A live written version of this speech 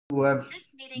who have...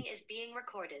 This meeting is being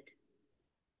recorded.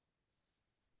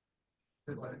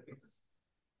 Okay.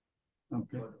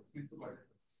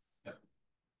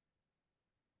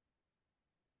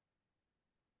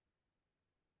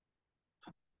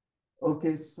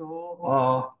 Okay,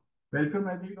 so welcome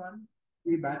everyone.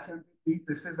 The batch champion meet.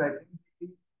 This is, I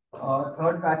think, the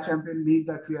third batch champion meet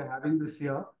that we are having this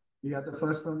year. We had the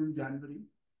first one in January,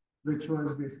 which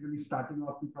was basically starting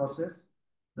off the process.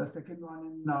 The second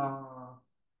one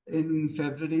in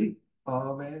February,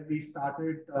 where we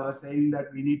started saying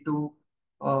that we need to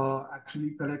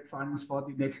actually collect funds for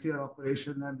the next year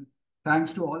operation. And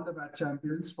thanks to all the batch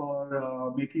champions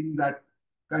for making that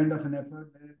kind of an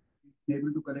effort, where we've been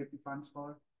able to collect the funds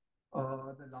for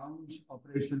the lounge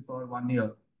operation for 1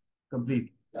 year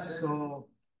complete. So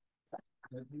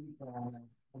I think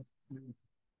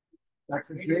that's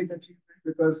a great achievement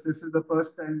because this is the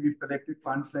first time we've collected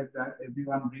funds like that.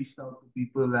 Everyone reached out to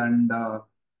people and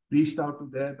reached out to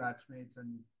their batchmates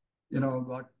and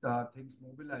got things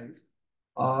mobilized.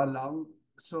 Now,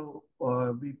 so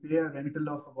we pay a rental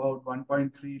of about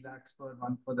 1.3 lakhs per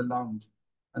month for the lounge,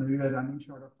 and we were running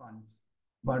short of funds.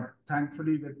 But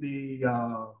thankfully, with the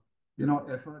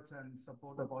efforts and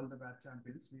support of all the batch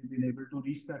champions, we've been able to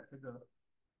reach that figure.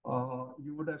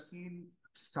 You would have seen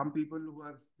some people who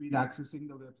have been accessing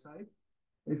the website.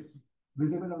 It's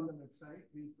visible on the website.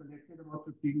 We've collected about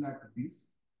 15 lakh rupees,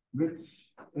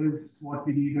 which is what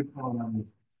we needed for our money.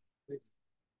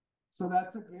 So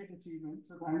that's a great achievement.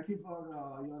 So thank you for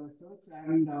your efforts,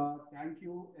 and thank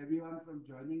you everyone from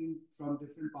joining in from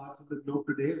different parts of the globe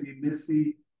today. We missed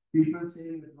the people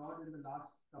staying abroad in the last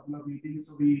couple of meetings,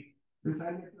 so we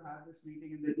decided to have this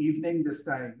meeting in the evening this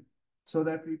time, so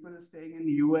that people staying in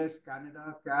US,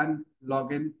 Canada can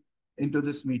log in into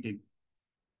this meeting.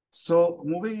 So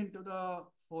moving into the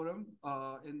forum,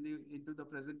 into the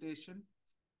presentation,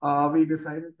 we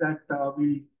decided that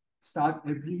we start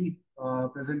every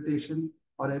presentation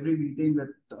or every meeting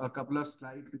with a couple of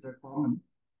slides which are common,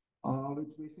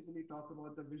 which basically talk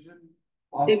about the vision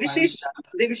of Devashish,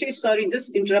 Devashish, sorry,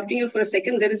 just interrupting you for a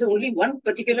second. There is only one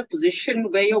particular position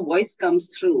where your voice comes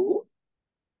through.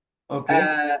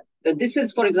 Okay. This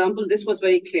is, for example, this was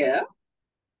very clear.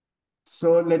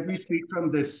 So let me speak from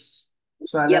this.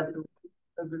 So I'll have to,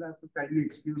 will have to kindly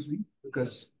excuse me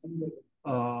because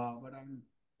but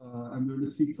I'm going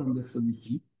to speak from this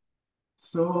position.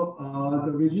 So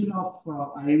the vision of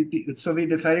IMT, so we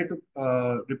decided to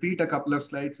repeat a couple of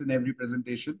slides in every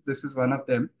presentation. This is one of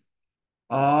them.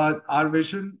 Our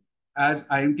vision as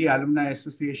IMT Alumni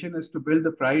Association is to build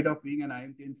the pride of being an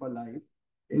IMTian for life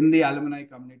in the alumni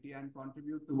community and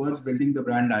contribute towards building the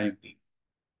brand IMT.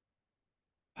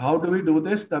 How do we do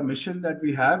this? The mission that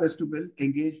we have is to build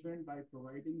engagement by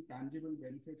providing tangible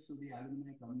benefits to the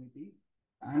alumni community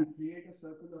and create a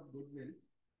circle of goodwill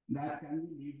that can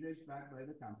be leveraged back by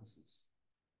the campuses.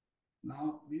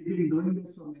 Now, we've been doing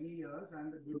this for many years,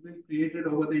 and the goodwill created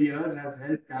over the years has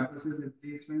helped campuses in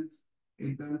placements,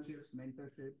 internships,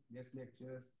 mentorship, guest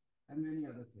lectures, and many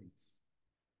other things.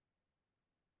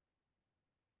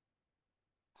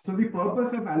 So the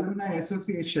purpose of Alumni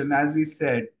Association, as we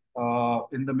said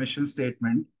in the mission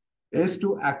statement, is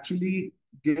to actually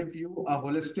give you a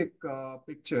holistic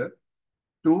picture,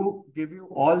 to give you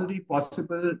all the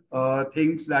possible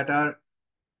things that are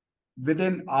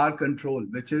within our control,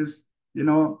 which is,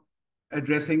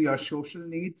 addressing your social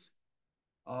needs,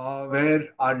 where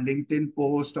our LinkedIn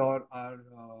post or our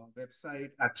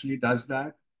website actually does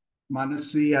that.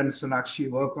 Manasri and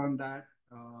Sonakshi work on that.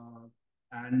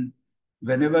 And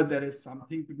whenever there is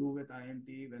something to do with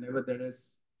IMT, whenever there is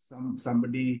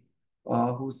somebody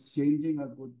who's changing a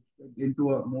good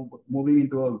into a moving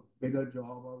into a bigger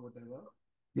job or whatever,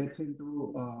 gets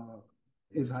into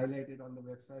is highlighted on the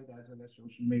website as well as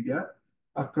social media.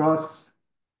 Across,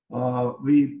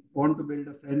 we want to build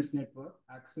a friends network,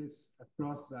 access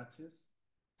across batches.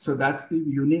 So that's the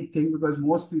unique thing, because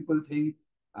most people think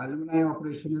alumni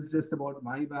operation is just about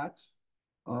my batch.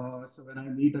 So when I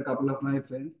meet a couple of my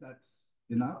friends, that's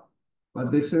enough. But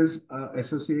this is an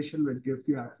association which gives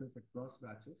you access across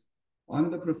batches. On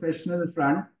the professional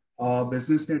front,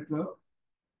 business network,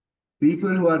 people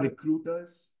who are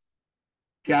recruiters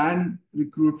can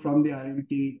recruit from the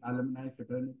IMT alumni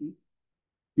fraternity.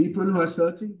 People who are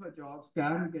searching for jobs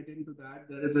can get into that.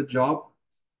 There is a job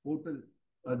portal.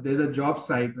 There's a job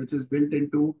site which is built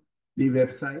into the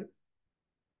website.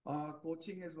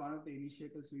 Coaching is one of the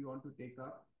initiatives we want to take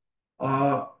up.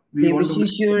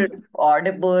 You're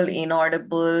audible,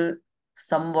 inaudible,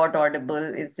 somewhat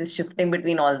audible. It's just shifting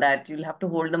between all that. You'll have to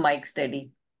hold the mic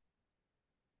steady.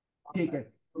 Okay.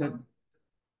 Let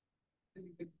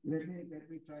me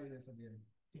try this again.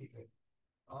 Okay.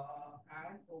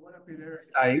 period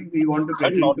of time, we want to sir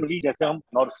get into. Normally जैसे हम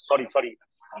sorry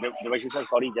Debashish sir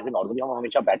sorry जैसे normally हम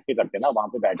हमेशा बैठ के करते हैं ना वहां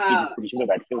पे बैठ के जिस हाँ पोजीशन में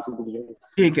बैठते हैं उसी पोजीशन में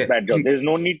ठीक है, बैठ जाओ ठीक देयर है, इज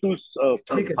नो नीड टू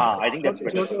ठीक है, हाँ आई थिंक दैट्स छोड़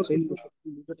बेटर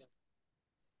दो,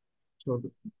 छोड़ दो.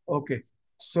 Okay.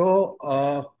 So,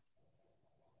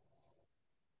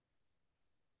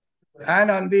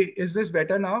 and on the, is this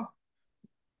better now?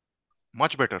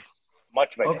 Much better.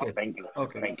 Much better Okay. Thank you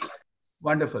Okay. Thank you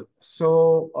Wonderful.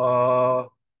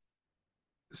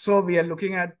 So we are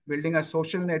looking at building a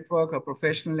social network, a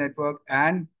professional network,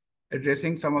 and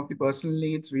addressing some of the personal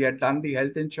needs. We had done the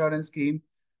health insurance scheme.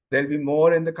 There'll be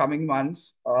more in the coming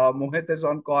months. Mohit is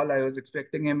on call. I was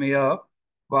expecting him here,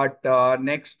 but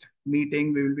next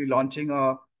meeting we will be launching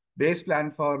a base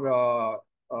plan for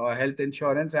health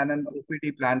insurance and an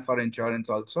OPD plan for insurance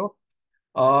also.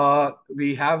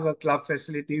 We have a club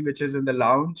facility which is in the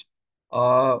lounge.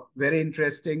 Very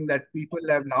interesting that people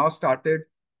have now started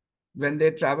when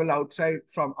they travel outside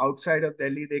from outside of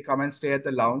Delhi, they come and stay at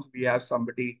the lounge. We have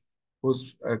somebody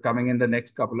who's coming in the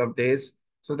next couple of days.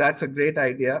 So that's a great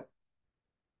idea.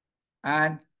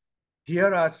 And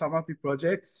here are some of the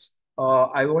projects.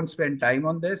 I won't spend time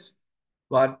on this,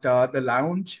 but the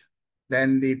lounge,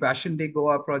 then the Passion Day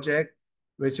Goa project,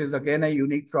 which is again a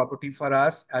unique property for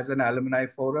us as an alumni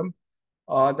forum,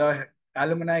 the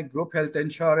alumni group health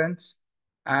insurance,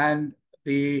 and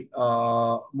the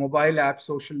mobile app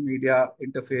social media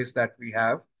interface that we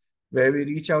have, where we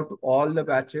reach out to all the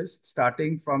batches,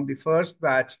 starting from the first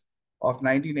batch of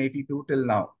 1982 till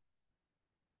now.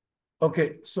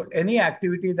 Okay, so any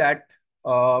activity that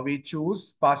we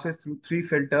choose passes through three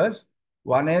filters.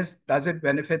 One is, does it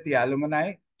benefit the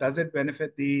alumni? Does it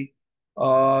benefit the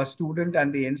student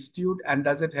and the institute? And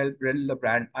does it help build the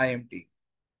brand IMT?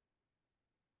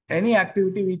 Any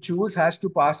activity we choose has to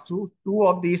pass through two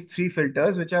of these three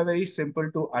filters, which are very simple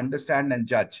to understand and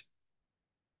judge.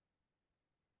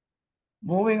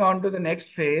 Moving on to the next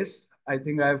phase, I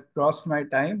think I've crossed my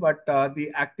time, but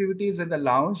the activities in the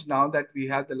lounge, now that we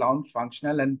have the lounge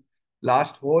functional, and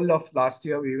whole of last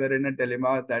year, we were in a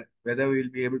dilemma that whether we'll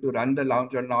be able to run the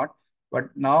lounge or not. But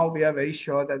now we are very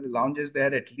sure that the lounge is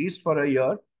there at least for a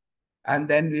year, and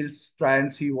then we'll try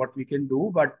and see what we can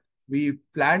do. But we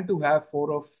plan to have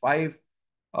 4 or 5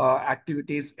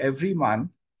 activities every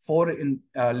month, four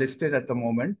listed at the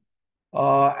moment.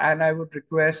 And I would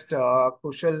request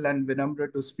Kushal and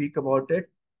Vinamra to speak about it.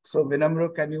 So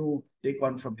Vinamra, can you take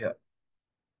on from here?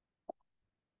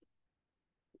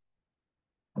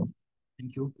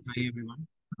 Thank you. Hi,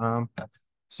 everyone.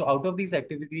 So out of these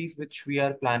activities which we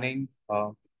are planning,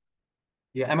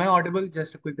 yeah, am I audible?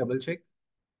 Just a quick double check.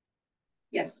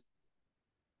 yes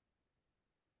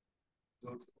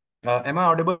Am I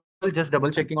audible? Just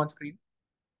double checking on screen.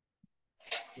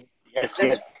 yes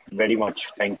That's- yes very much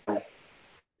thank you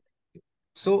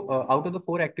So out of the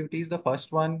 4 activities, the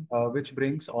first one, which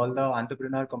brings all the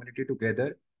entrepreneur community together,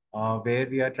 where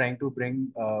we are trying to bring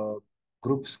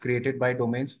groups created by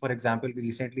domains. For example, we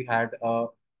recently had a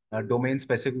domain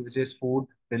specific, which is food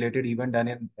related event done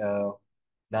in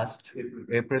last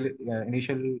April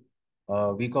initial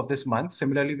week of this month.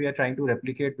 Similarly, we are trying to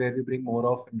replicate where we bring more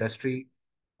of industry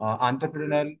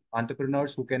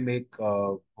entrepreneurs who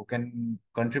can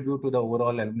contribute to the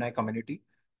overall alumni community.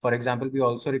 For example, we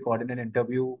also recorded an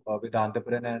interview with the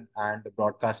entrepreneur and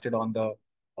broadcasted on the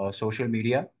social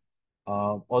media.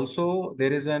 Also,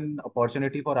 there is an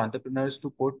opportunity for entrepreneurs to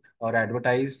put or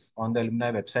advertise on the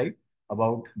alumni website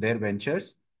about their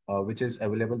ventures, which is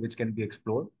available, which can be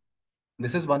explored.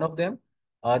 This is one of them.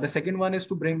 The second one is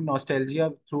to bring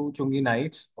nostalgia through Chungi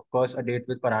Nights, of course, a date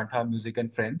with Parantha Music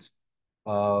and Friends.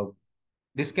 Uh,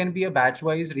 this can be a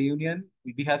batch-wise reunion.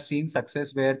 We have seen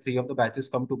success where 3 of the batches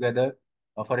come together.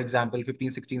 For example,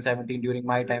 15, 16, 17 during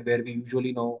my time, where we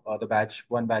usually know the batch,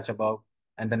 one batch above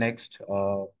and the next.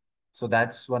 So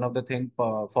that's one of the things,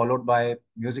 followed by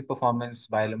music performance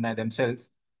by alumni themselves.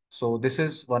 So this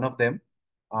is one of them.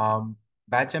 Um,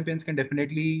 Batch champions can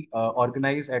definitely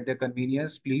organize at their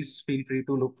convenience. Please feel free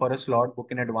to look for a slot, book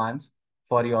in advance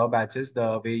for your batches,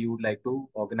 the way you would like to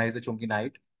organize the Chungi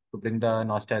night to bring the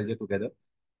nostalgia together.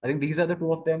 I think these are the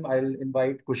two of them. I'll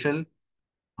invite Kushal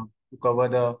to cover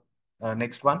the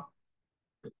next one.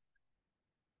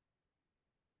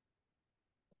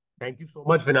 Thank you so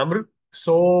much, Vinamr.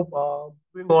 So,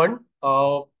 moving on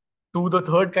to the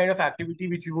third kind of activity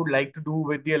which we would like to do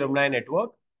with the alumni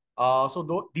network.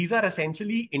 These are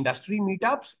essentially industry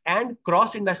meetups and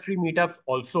cross-industry meetups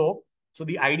also. So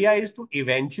the idea is to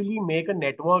eventually make a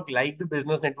network like the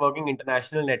Business Networking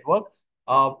International Network,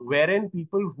 wherein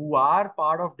people who are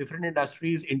part of different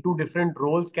industries into different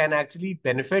roles can actually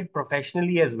benefit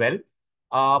professionally as well.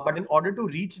 But in order to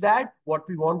reach that, what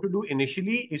we want to do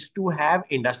initially is to have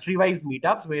industry-wise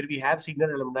meetups where we have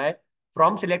senior alumni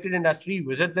from selected industry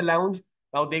visit the lounge.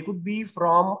 Now, they could be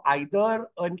from either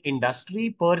an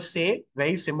industry per se,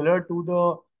 very similar to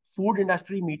the food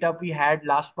industry meetup we had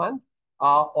last month.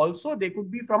 Also, they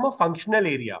could be from a functional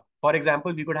area. For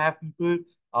example, we could have people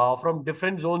from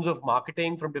different zones of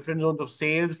marketing, from different zones of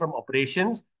sales, from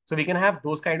operations. So we can have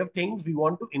those kind of things. We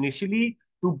want to initially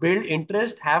to build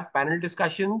interest, have panel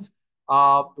discussions,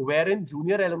 wherein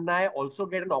junior alumni also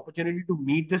get an opportunity to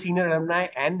meet the senior alumni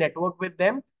and network with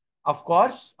them. Of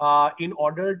course, in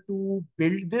order to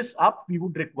build this up, we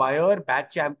would require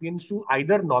batch champions to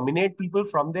either nominate people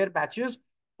from their batches,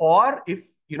 or if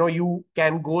you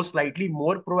can go slightly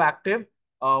more proactive,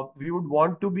 we would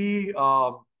want to be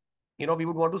we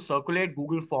would want to circulate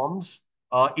Google Forms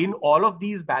in all of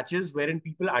these batches wherein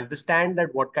people understand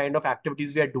that what kind of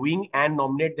activities we are doing and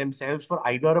nominate themselves for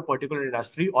either a particular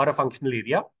industry or a functional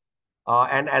area.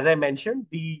 And as I mentioned,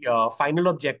 the final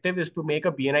objective is to make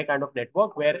a BNI kind of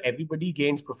network where everybody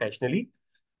gains professionally.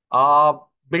 Uh,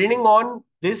 Building on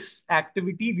this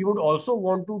activity, we would also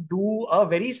want to do a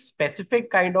very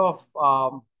specific kind of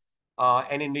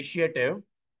an initiative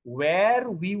where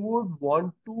we would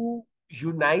want to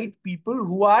unite people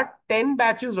who are 10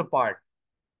 batches apart.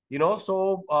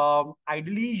 So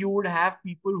ideally you would have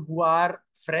people who are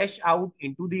fresh out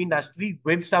into the industry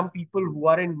with some people who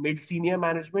are in mid senior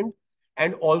management,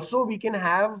 and also we can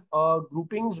have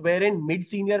groupings wherein mid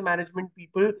senior management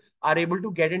people are able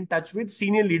to get in touch with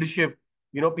senior leadership,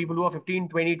 people who are 15,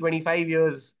 20, 25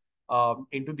 years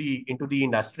into the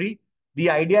industry. The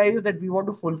idea is that we want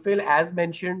to fulfill, as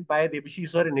mentioned by Debashi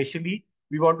sir initially,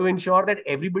 we want to ensure that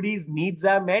everybody's needs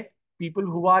are met. People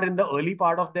who are in the early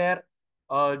part of their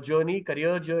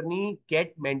career journey,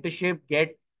 get mentorship,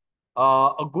 get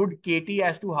a good KT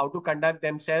as to how to conduct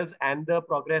themselves and the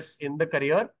progress in the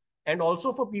career. And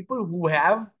also for people who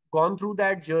have gone through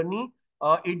that journey,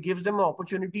 it gives them an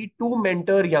opportunity to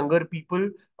mentor younger people,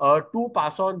 to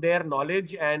pass on their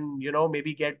knowledge and,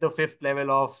 maybe get the fifth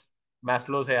level of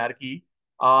Maslow's hierarchy.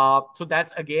 So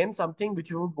that's again something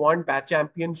which we would want batch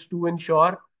champions to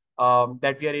ensure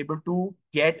that we are able to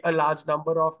get a large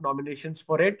number of nominations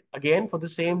for it. Again, for the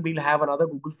same, we'll have another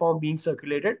Google form being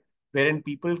circulated wherein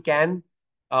people can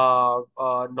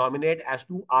nominate as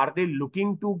to are they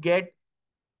looking to get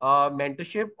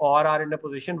mentorship or are in a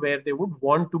position where they would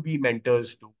want to be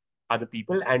mentors to other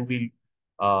people, and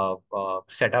we'll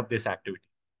set up this activity.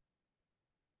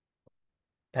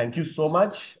 Thank you so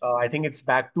much. I think it's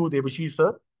back to Debashi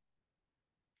sir.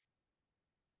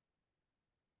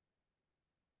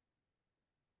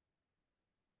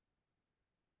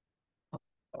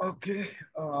 Okay.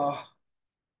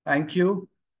 Thank you.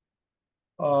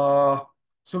 So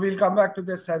we'll come back to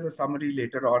this as a summary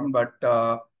later on, but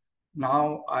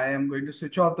now I am going to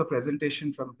switch off the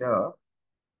presentation from here.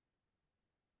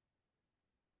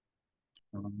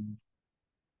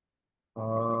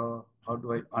 How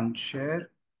do I unshare?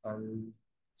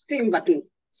 Same button,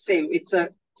 same. It's a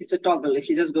toggle. If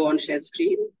you just go on share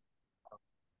screen,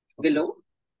 below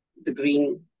the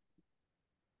green.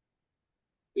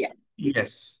 Yeah.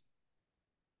 Yes.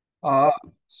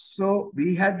 So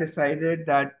we had decided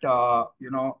that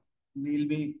we'll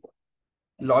be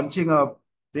launching a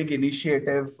big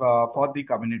initiative for the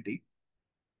community,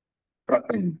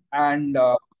 and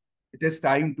it is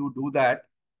time to do that.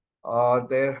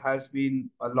 There has been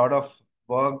a lot of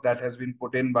work that has been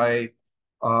put in by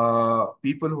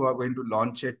people who are going to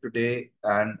launch it today,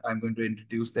 and I'm going to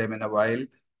introduce them in a while.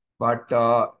 But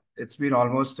it's been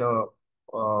almost,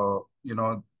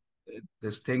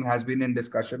 this thing has been in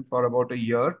discussion for about a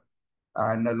year,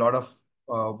 and a lot of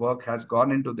work has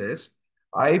gone into this.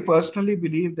 I personally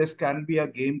believe this can be a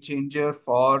game changer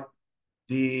for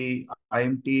the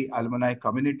IMT alumni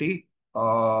community,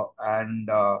 and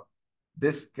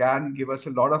this can give us a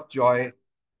lot of joy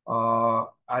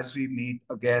as we meet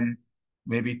again,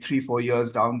 maybe 3, 4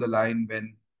 years down the line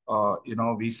when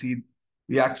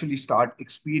we actually start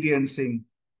experiencing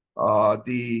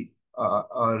the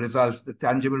results, the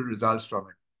tangible results from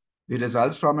it. The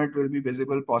results from it will be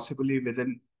visible possibly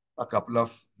within a couple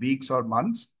of weeks or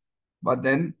months, but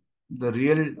then the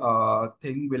real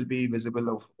thing will be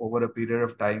visible over a period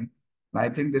of time. And I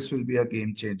think this will be a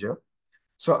game changer.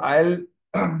 So I'll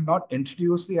not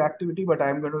introduce the activity, but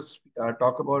I'm going to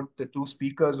talk about the two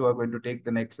speakers who are going to take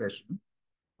the next session.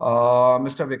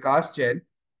 Mr. Vikas Jain,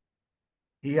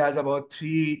 he has about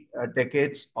 3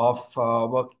 decades of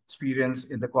work experience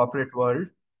in the corporate world,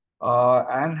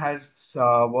 and has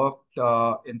worked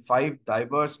in 5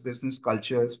 diverse business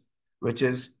cultures which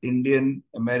is Indian,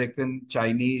 American,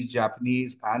 Chinese,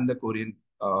 Japanese, and the Korean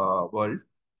world.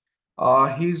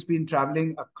 He's been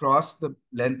traveling across the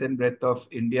length and breadth of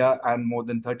India and more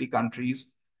than 30 countries,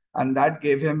 and that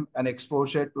gave him an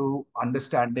exposure to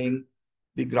understanding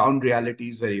the ground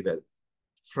realities very well.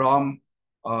 From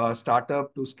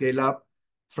startup to scale up,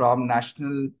 from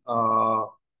national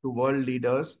to world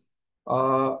leaders,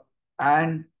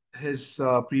 and his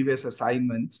previous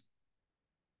assignments.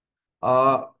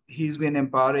 He's been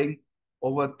empowering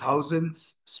over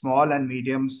thousands small and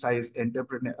medium-sized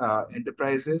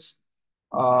enterprises,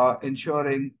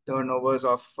 ensuring turnovers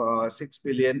of 6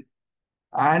 billion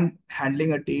and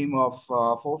handling a team of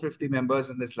 450 members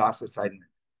in this last assignment.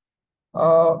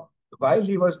 Uh, while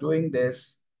he was doing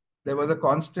this, there was a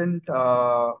constant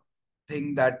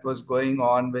thing that was going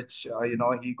on, which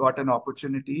he got an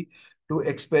opportunity to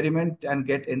experiment and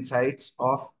get insights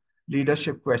of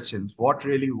leadership questions. What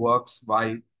really works?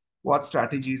 Why? What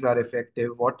strategies are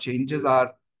effective? What changes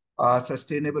are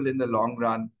sustainable in the long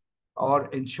run, or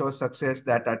ensure success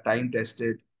that are time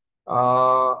tested?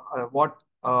 What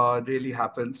really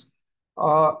happens?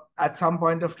 At some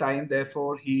point of time,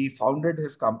 therefore, he founded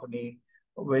his company,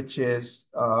 which is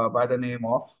by the name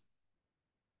of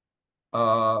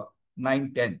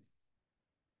 910.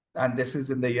 And this is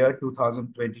in the year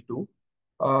 2022.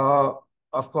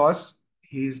 Of course,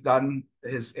 he's done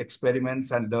his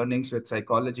experiments and learnings with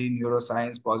psychology,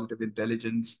 neuroscience, positive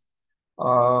intelligence,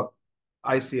 uh,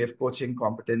 ICF coaching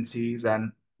competencies,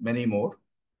 and many more.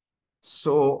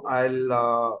 So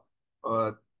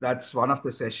that's one of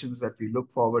the sessions that we look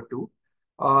forward to.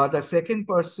 The second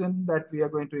person that we are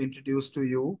going to introduce to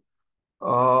you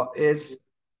is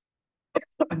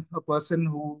a person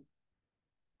who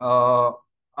uh,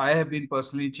 I have been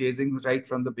personally chasing right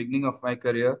from the beginning of my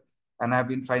career, and I've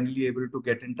been finally able to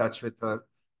get in touch with her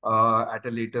at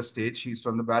a later stage. She's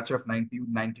from the batch of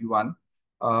 1991,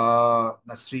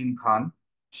 Nasreen Khan.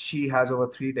 She has over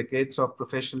 3 decades of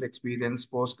professional experience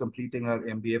post completing her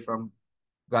MBA from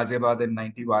Ghaziabad in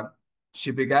 91.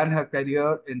 She began her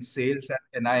career in sales at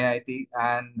NIIT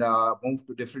and moved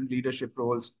to different leadership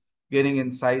roles, gaining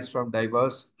insights from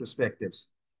diverse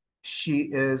perspectives. She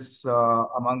is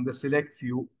among the select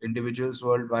few individuals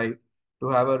worldwide to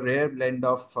have a rare blend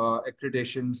of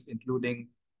accreditations, including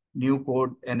New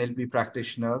Code NLP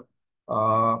practitioner,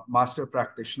 master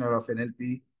practitioner of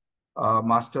NLP,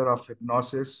 master of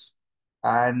hypnosis,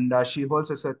 and she holds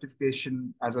a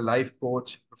certification as a life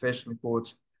coach, professional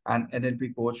coach, and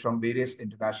NLP coach from various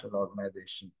international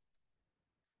organizations.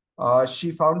 She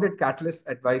founded Catalyst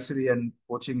Advisory and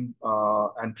Coaching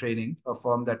and Training, a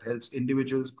firm that helps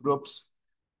individuals, groups,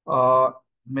 uh,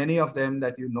 many of them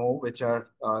that you know, which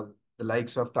are the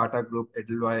likes of Tata Group,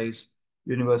 Edelweiss,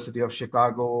 University of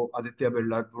Chicago, Aditya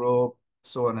Birla Group,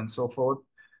 so on and so forth.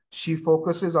 She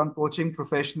focuses on coaching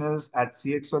professionals at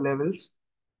CXO levels.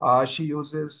 She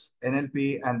uses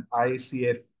NLP and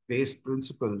ICF-based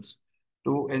principles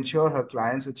to ensure her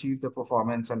clients achieve the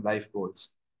performance and life goals.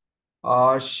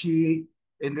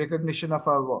 In recognition of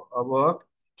her work,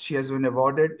 she has been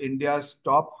awarded India's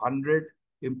top 100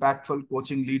 impactful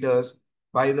coaching leaders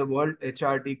by the World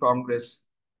HRT Congress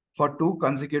for 2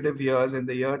 consecutive years in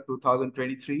the year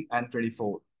 2023 and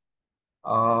 24.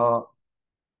 I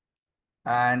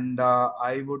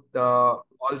would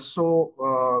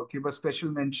also give a special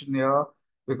mention here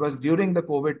because during the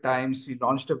COVID times, he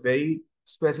launched a very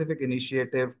specific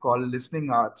initiative called Listening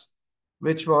Arts,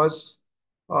 which was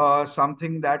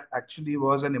something that actually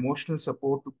was an emotional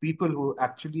support to people who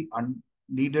actually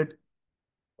needed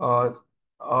uh,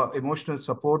 emotional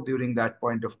support during that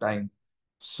point of time.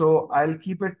 So I'll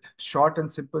keep it short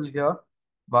and simple here,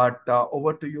 but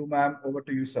over to you, ma'am. Over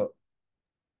to you, sir.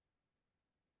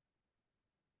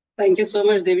 Thank you so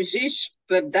much, Devashish.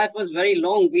 But that was very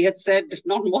long. We had said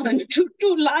not more than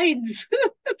two lines.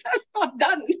 That's not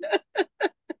done.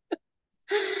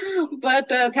 But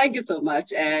thank you so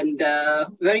much, and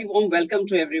very warm welcome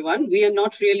to everyone. We are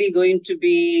not really going to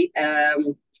be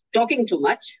talking too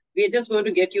much. We are just going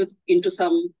to get you into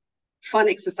some fun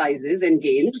exercises and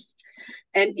games.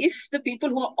 And if the people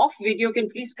who are off video can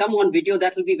please come on video,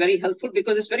 that will be very helpful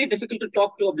because it's very difficult to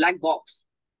talk to a black box.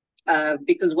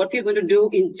 Because what we're going to do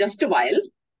in just a while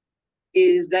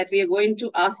is that we are going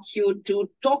to ask you to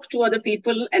talk to other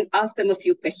people and ask them a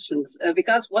few questions.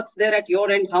 Because what's there at your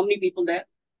end? How many people there?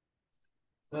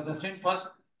 So Nasreen, first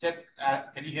check,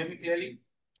 can you hear me clearly?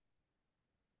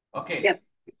 Okay. Yes.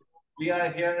 We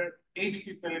are here, 8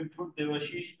 people, include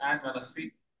Devashish and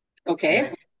Manasvi.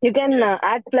 Okay. You can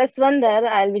add +1 there.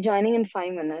 I'll be joining in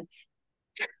 5 minutes.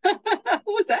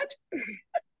 Who's that?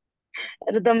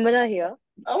 Ridambara here.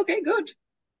 Okay, good.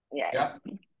 Yeah. Yeah.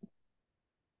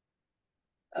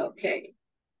 Okay.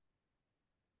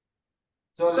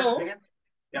 So let's So, begin.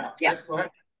 Yeah, yeah. let's go ahead.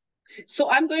 So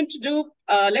I'm going to do,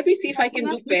 let me see if I can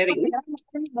do pairing.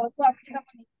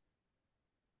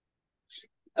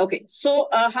 Okay, so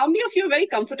how many of you are very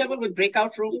comfortable with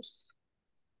breakout rooms?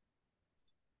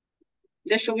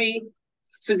 Just show me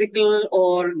physical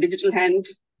or digital hand.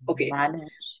 Okay. Manage.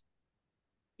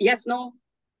 Yes, no?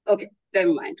 Okay,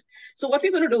 never mind. So what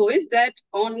we're going to do is that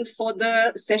for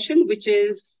the session which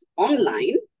is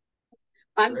online,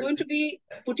 I'm going to be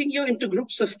putting you into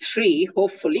groups of 3,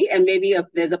 hopefully, and maybe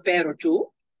there's a pair or 2.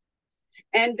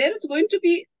 And there are going to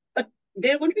be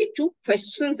 2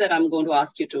 questions that I'm going to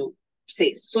ask you to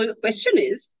say. So the question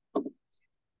is,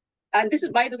 and this is,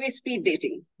 by the way, speed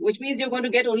dating, which means you're going to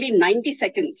get only 90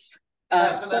 seconds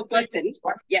per person.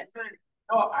 Yes.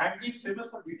 No, IMT is famous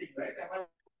for dating, right? Am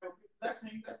I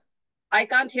saying that? I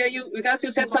can't hear you because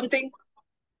you said something.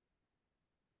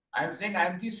 I'm saying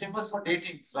IMT is famous for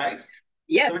datings, right?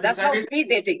 Yes, So we that's how decided- speed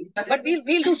dating. But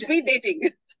we'll do speed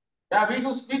dating. Yeah, we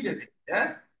do speed dating.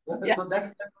 Yes. Yeah. So that's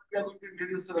what we are going to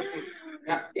introduce to the group.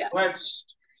 Yeah. Yeah. Go ahead.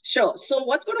 Sure. So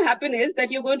what's going to happen is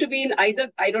that you're going to be in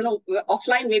either, I don't know,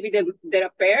 offline, maybe there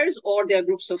are pairs or there are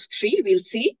groups of 3, we'll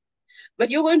see. But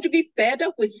you're going to be paired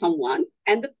up with someone.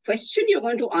 And the question you're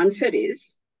going to answer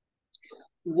is,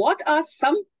 what are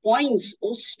some points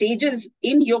or stages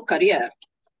in your career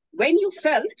when you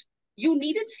felt you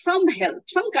needed some help,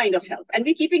 some kind of help? And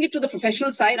we're keeping it to the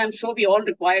professional side. I'm sure we all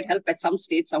required help at some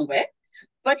stage somewhere.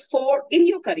 But in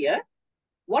your career,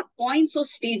 what points or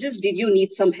stages did you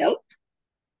need some help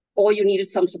or you needed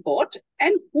some support?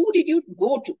 And who did you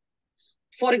go to?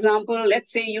 For example,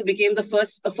 let's say you became a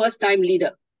first-time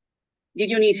leader. Did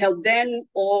you need help then?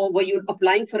 Or were you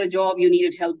applying for a job, you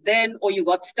needed help then? Or you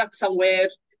got stuck somewhere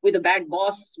with a bad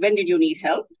boss? When did you need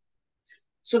help?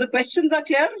 So the questions are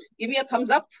clear. Give me a thumbs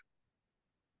up.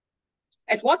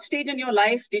 At what stage in your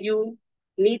life did you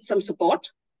need some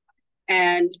support?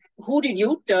 And who did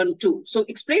you turn to? So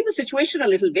explain the situation a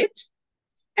little bit,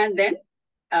 and then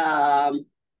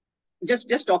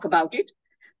just talk about it.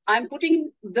 I'm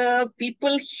putting the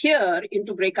people here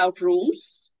into breakout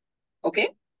rooms. Okay.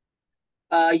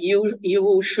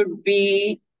 You should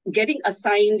be getting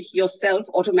assigned yourself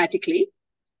automatically.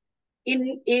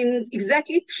 In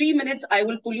exactly 3 minutes, I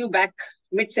will pull you back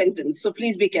mid-sentence. So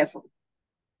please be careful.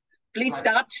 Please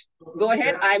start. Go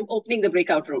ahead. I'm opening the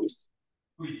breakout rooms.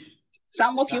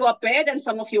 Some of you are paired and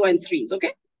some of you are in 3s.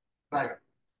 Okay. Right.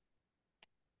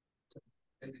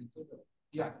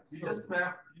 Yeah. We just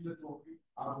have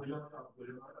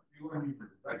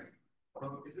right?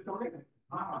 Is it okay?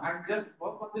 And just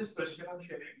work on this question of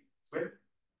sharing when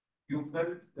you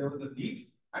felt there was a need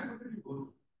and what did you go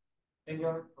through in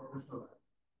your professional life?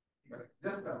 Right.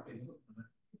 Just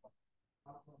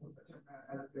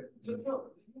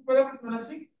you put up in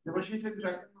Manasi, the machine said you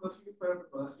put up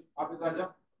in Manasi, after Raja,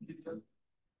 digital.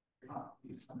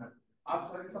 Please. I'm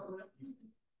sorry, please.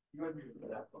 You are muted.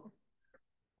 Okay.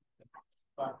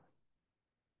 Bye.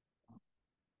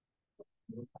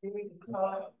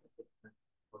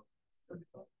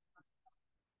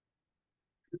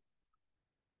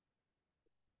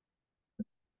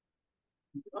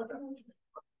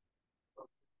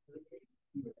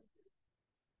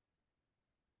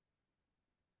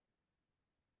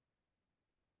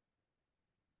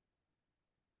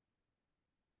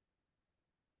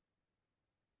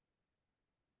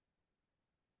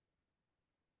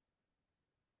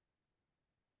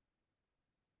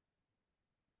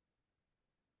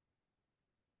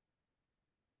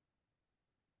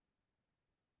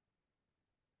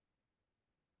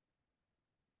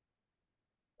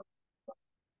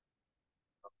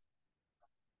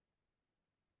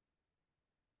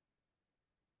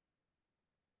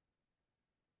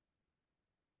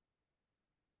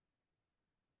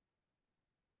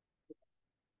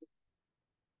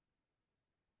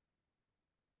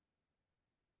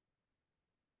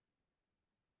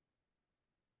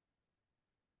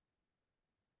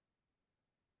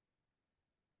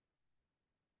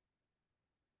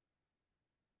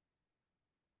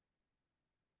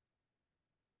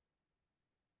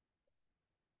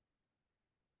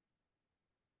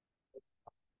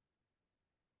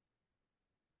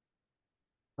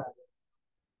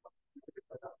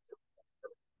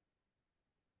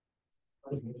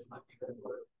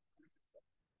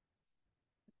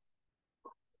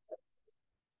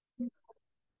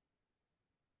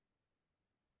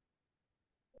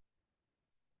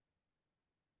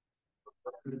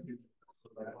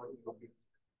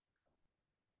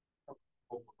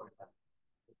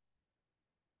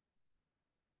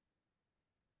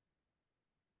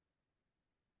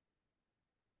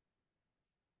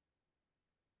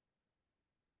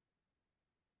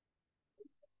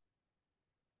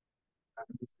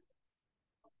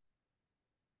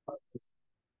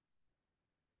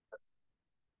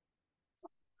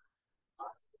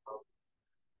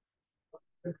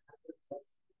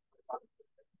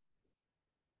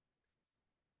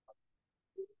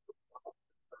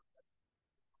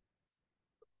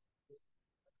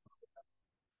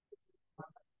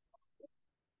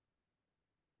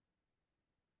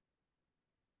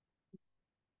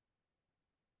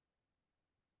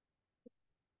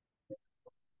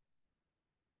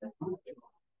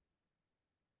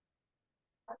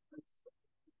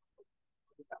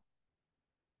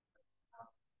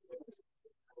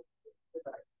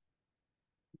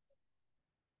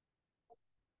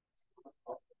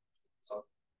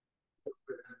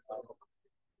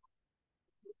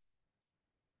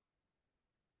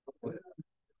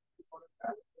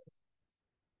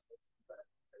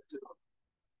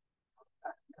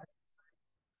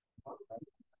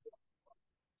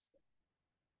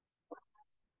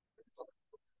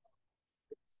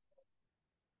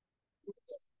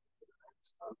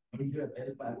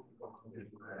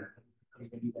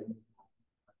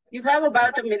 You have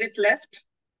about a minute left.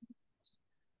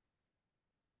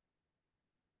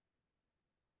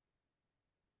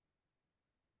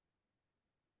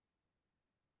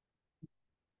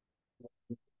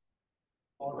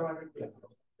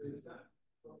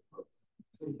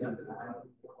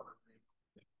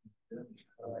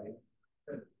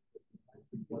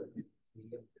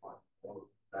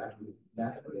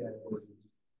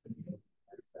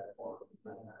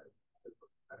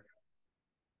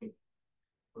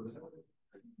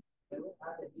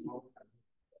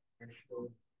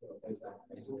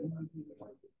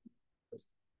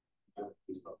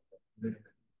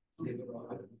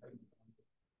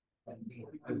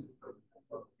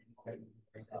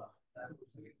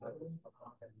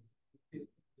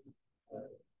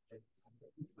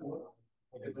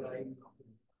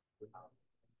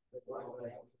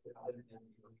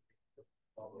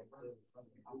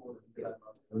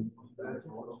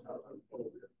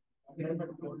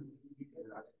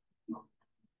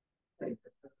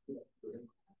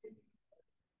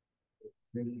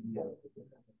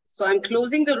 So I'm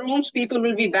closing the rooms. People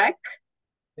will be back.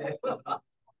 Yes,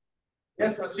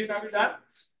 Rasheed, are we done?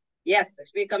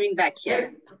 Yes, we're coming back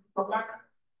here.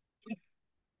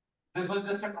 This was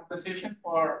just a conversation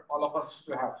for all of us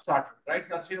to have started, right?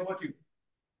 Rasheed, over to you.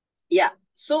 Yeah.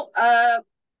 So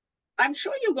I'm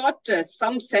sure you got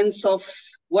some sense of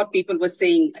what people were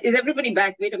saying. Is everybody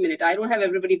back? Wait a minute. I don't have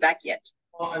everybody back yet.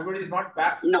 Oh, everybody's not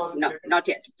back. No, not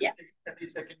yet. Yeah. 30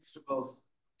 seconds to close.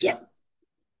 Yes.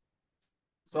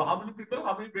 So how many people?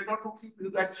 How many breakout rooms?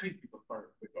 You got 3 people per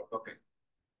breakout. Okay.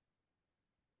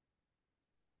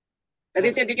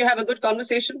 Aditya, did you have a good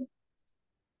conversation?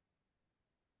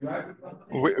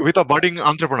 With a budding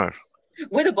entrepreneur.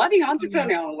 With a budding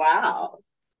entrepreneur. Wow.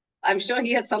 I'm sure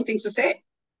he had some things to say.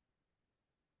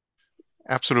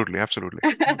 Absolutely, absolutely.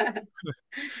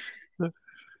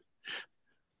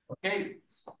 Okay.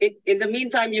 In the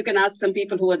meantime, you can ask some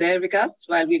people who are there with us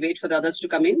while we wait for the others to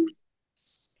come in.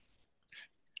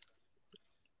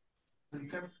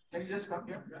 Can you just come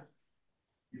here?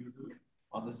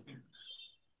 On the screen.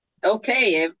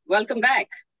 Okay, welcome back.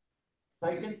 So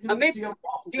I can Amit, see your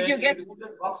box. did you get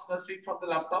the box Rasheed from the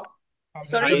laptop?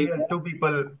 Sorry? I 2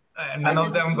 people, none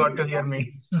of them got to hear me.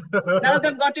 None of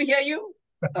them got to hear you?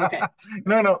 Okay.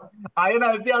 No. I and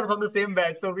Alti are from the same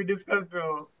batch, so we discussed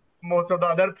most of the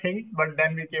other things, but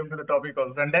then we came to the topic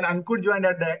also. And then Ankur joined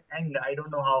at the end. I don't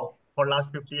know how, for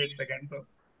last 58 seconds. So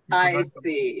I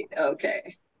see.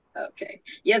 Okay. Okay.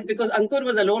 Yes, because Ankur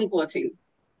was alone, poor thing.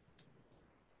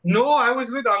 No, I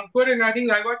was with Ankur and I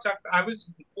think I got chucked. I was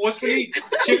forcefully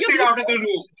shifted out of the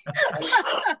room.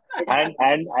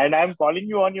 And I'm calling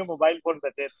you on your mobile phone,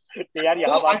 Sachin. यार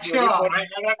यहाँ Oh, बात नहीं हो रही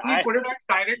phone. I actually put it on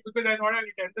silent because I thought I'll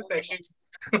attend the session.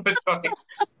 Sorry.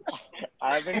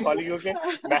 I have been calling you कि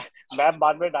ma'am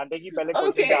बाद में डांटेगी पहले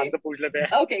क्वेश्चन के आंसर पूछ लेते हैं.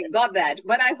 Okay, got that.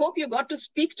 But I hope you got to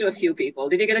speak to a few people.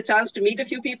 Did you get a chance to meet a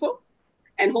few people?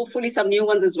 And hopefully some new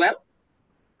ones as well?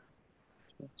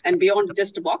 And beyond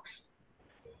just a box?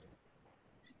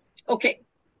 Okay.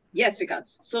 Yes,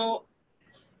 Vikas. So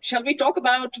shall we talk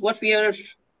about what we are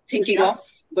thinking of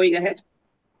going ahead?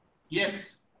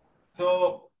 Yes.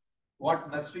 So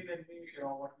what Nasreen and me,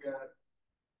 what we are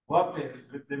worked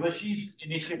is with Devashi's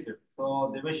initiative.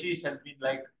 So Devashi's has been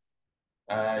like,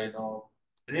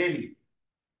 really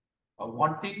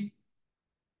wanting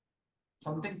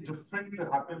something different to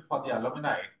happen for the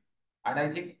alumni. And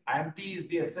I think IMT is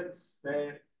the essence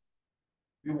where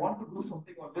we want to do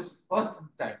something on this first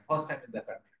time in the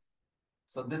country.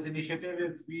 So this initiative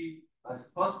is as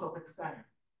first of its kind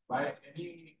by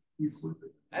any Peaceful.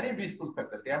 Any peaceful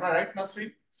faculty. Am I right,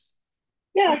 Nasreen?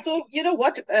 Yeah, so you know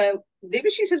what,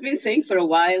 Devashish has been saying for a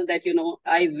while that,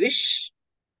 I wish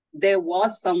there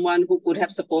was someone who could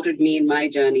have supported me in my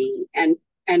journey.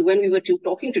 And when we were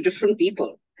talking to different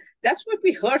people, that's what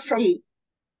we heard from,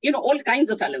 all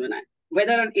kinds of alumni.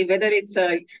 Whether it's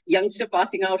a youngster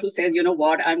passing out who says, you know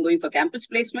what, I'm going for campus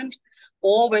placement,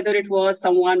 or whether it was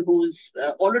someone who's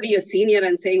already a senior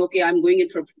and saying, okay, I'm going in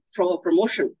for a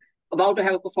promotion, about to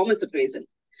have a performance appraisal.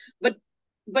 But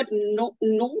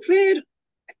nowhere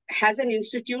has an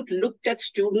institute looked at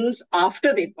students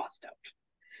after they've passed out.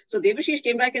 So Devashish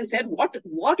came back and said, what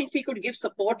if we could give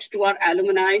support to our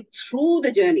alumni through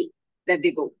the journey that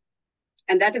they go?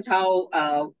 And that is how,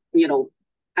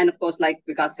 and of course, like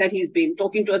Vikas said, he's been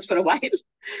talking to us for a while.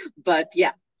 But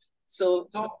yeah, so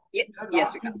yeah,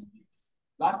 yes, Vikas.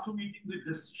 Last two meetings, we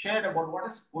just shared about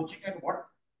what is coaching and what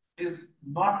is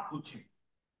not coaching.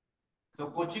 So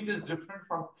coaching is different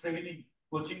from training.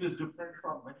 Coaching is different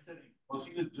from mentoring.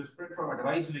 Coaching is different from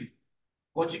advisory.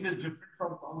 Coaching is different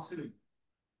from counseling.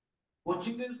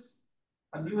 Coaching is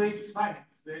a new age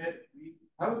science where we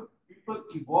help people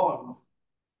evolve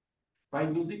by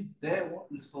using their own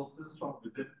resources from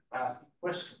within by asking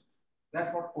questions.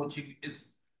 That's what coaching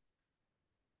is.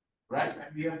 Right?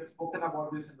 And we have spoken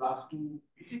about this in the last two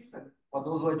meetings. And for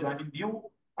those who are joining new,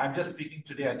 I'm just speaking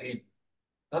today again.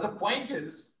 Now, the point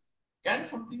is, can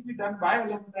something be done by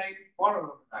alumni for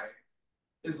alumni?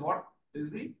 Is what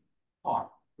is the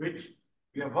thought, which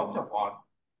we have worked upon.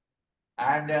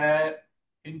 And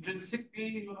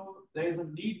intrinsically, there is a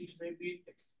need which may be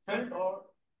felt or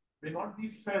may not be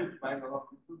felt by a lot of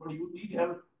people, but you need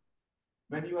help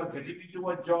when you are getting into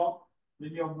a job,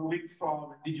 when you are moving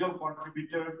from individual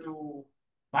contributor to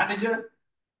manager,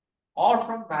 or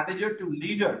from manager to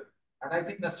leader. And I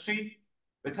think Nasreen,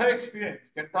 with her experience,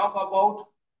 can talk about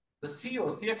the CEO,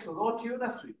 CXO. Over to you,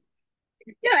 Nasreen.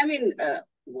 Yeah, I mean,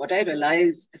 what I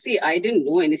realized, see, I didn't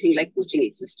know anything like coaching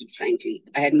existed, frankly.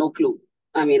 I had no clue.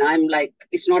 I mean, I'm like,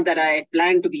 it's not that I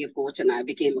planned to be a coach and I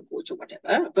became a coach or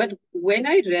whatever. But when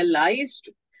I realized,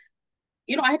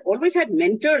 I had always had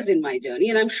mentors in my journey.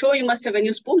 And I'm sure you must have, when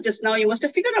you spoke just now, you must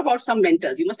have figured about some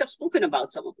mentors. You must have spoken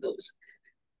about some of those.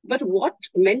 But what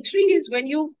mentoring is when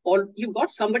you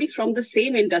got somebody from the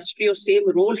same industry or same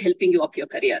role helping you up your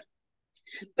career.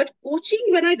 But coaching,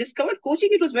 when I discovered coaching,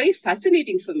 it was very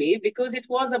fascinating for me because it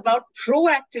was about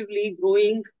proactively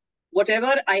growing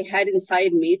whatever I had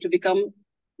inside me to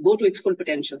go to its full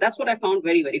potential. That's what I found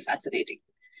very, very fascinating.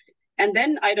 And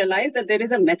then I realized that there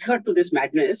is a method to this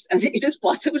madness and it is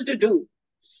possible to do.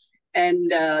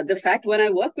 And the fact when I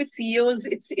work with CEOs,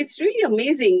 it's really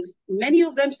amazing. Many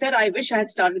of them said, I wish I had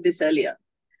started this earlier.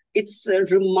 It's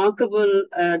remarkable,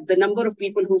 the number of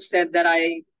people who've said that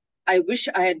I wish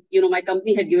I had, my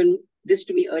company had given this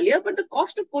to me earlier, but the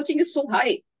cost of coaching is so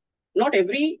high. Not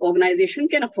every organization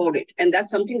can afford it. And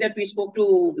that's something that we spoke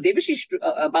to Devashish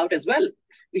about as well.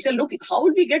 We said, look, how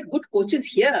will we get good coaches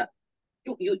here?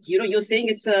 You're saying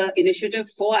it's an initiative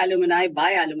for alumni,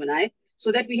 by alumni,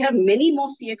 so that we have many more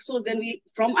CXOs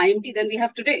from IMT than we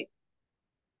have today.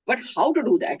 But how to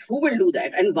do that? Who will do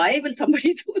that? And why will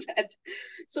somebody do that?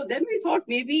 So then we thought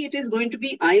maybe it is going to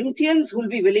be IMTians who will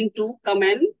be willing to come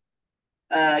and,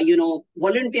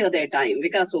 volunteer their time.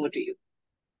 Vikas, over to you.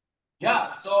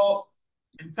 Yeah, so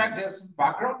in fact, there's some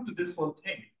background to this whole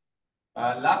thing.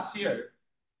 Last year,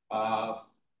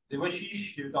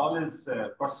 Devashish, with all his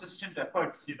persistent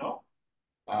efforts,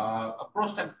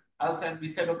 approached us and we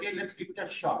said, okay, let's give it a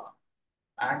shot.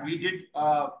 And we did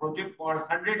a project for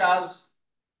 100 hours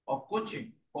of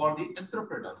coaching for the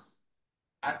entrepreneurs.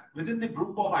 And within the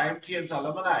group of IMT's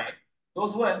alumni,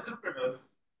 those who are entrepreneurs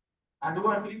and who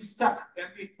are feeling stuck, can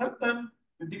we help them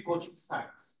with the coaching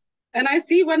science? And I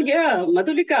see one here,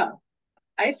 Madhulika.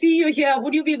 I see you here.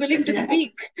 Would you be willing to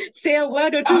speak? Say a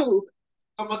word or two.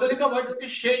 So, Madhulika, why don't you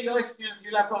share your experience?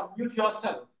 You'll have to unmute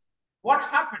yourself. What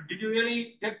happened? Did you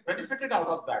really get benefited out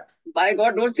of that? By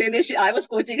God, don't say this. I was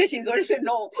coaching her. She's going to say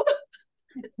no.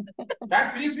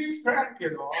 That please be frank,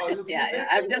 Yeah.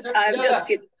 I'm just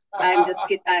kidding. I'm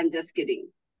just kidding.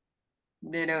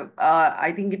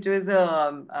 I think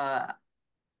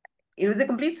it was a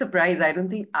complete surprise. I don't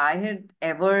think I had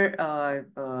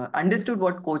ever understood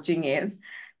what coaching is.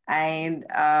 And,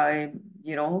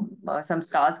 some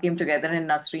stars came together and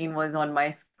Nasreen was on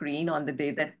my screen on the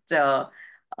day that,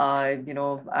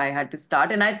 I had to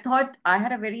start. And I thought I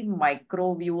had a very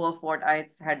micro view of what I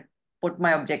had put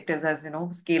my objectives as,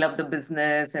 scale up the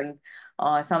business and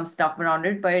some stuff around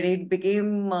it. But it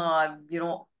became,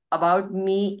 about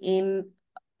me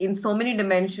in so many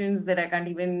dimensions that I can't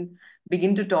even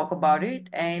begin to talk about it.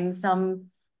 And some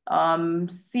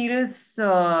serious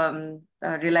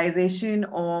realization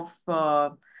of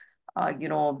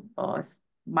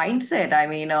mindset.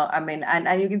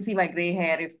 And you can see my gray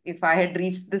hair. If I had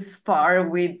reached this far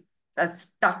with a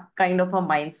stuck kind of a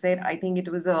mindset, I think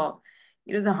it was a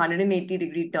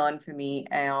 180-degree turn for me.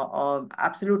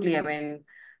 Absolutely.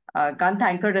 Can't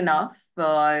thank her enough.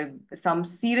 Some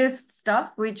serious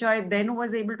stuff which I then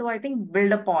was able to, I think,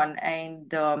 build upon.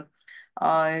 And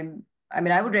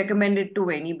I would recommend it to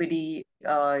anybody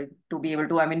to be able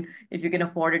to. If you can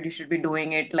afford it, you should be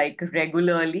doing it like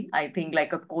regularly. I think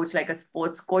like a coach, like a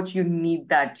sports coach, you need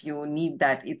that. You need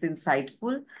that. It's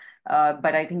insightful.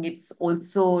 But I think it's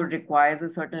also requires a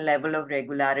certain level of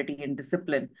regularity and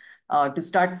discipline to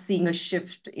start seeing a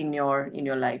shift in your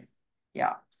life.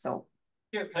 Yeah. So.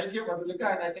 Thank you,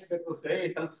 Madhulika, and I think that was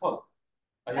very helpful.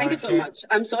 Thank you so much.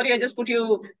 I'm sorry I just put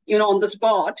you, on the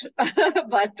spot,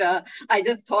 but I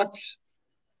just thought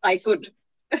I could.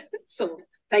 So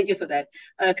thank you for that.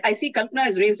 I see Kalpana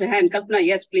has raised her hand. Kalpana,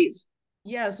 yes, please.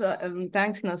 Yes,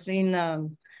 thanks, Nasreen.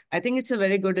 I think it's a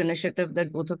very good initiative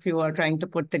that both of you are trying to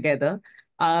put together.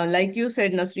 Like you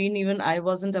said, Nasreen, even I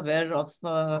wasn't aware of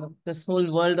this whole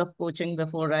world of coaching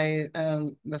before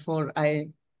I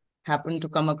happened to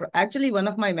come across. Actually, one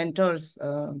of my mentors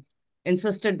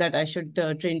insisted that I should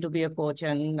train to be a coach,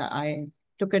 and I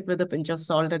took it with a pinch of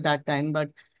salt at that time. But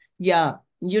yeah,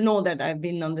 you know that I've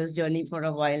been on this journey for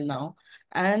a while now.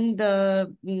 And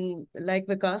like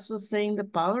Vikas was saying, the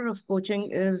power of coaching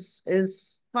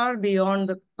is far beyond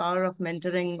the power of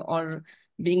mentoring or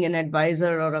being an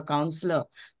advisor or a counselor,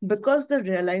 because the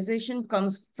realization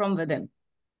comes from within.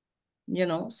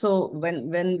 So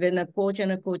when a coach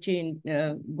and a coachee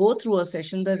go through a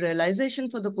session, the realization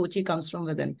for the coachee comes from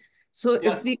within. So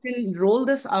if we can roll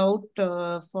this out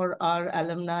for our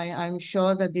alumni, I'm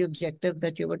sure that the objective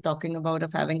that you were talking about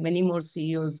of having many more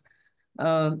CEOs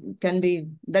can be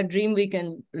that dream we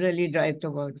can really drive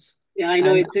towards. Yeah, I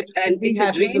know And it's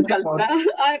a dream, Kalpana.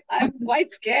 I'm quite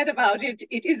scared about it.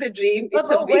 It is a dream. It's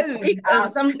a big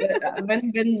ask.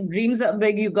 When dreams are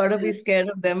big, you gotta be scared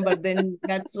of them. But then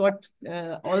that's what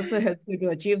also helps you to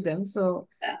achieve them. So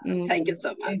thank you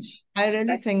so much. I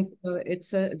really think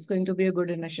it's going to be a good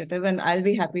initiative, and I'll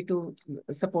be happy to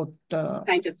support.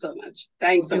 Thank you so much.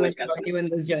 Thanks so much, Kalpana. You in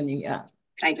this journey, yeah.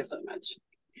 Thank you so much.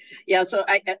 Yeah, so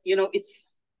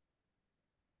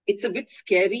it's a bit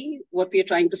scary what we are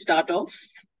trying to start off.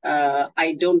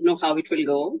 I don't know how it will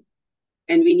go.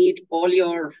 And we need all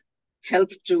your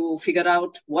help to figure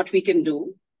out what we can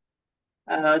do.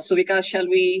 So Vikas, shall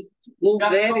we move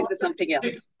there? So is there something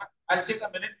else? I'll take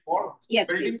a minute more. Yes,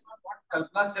 building please. on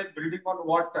what Kalpana said, building on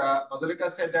what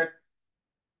Madhulika said, that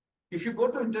if you go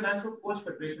to International Coach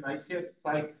Federation, ICF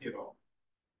sites,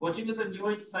 coaching is a new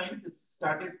age science. It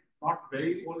started not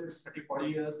very old, it's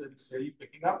 30-40 years, and it's really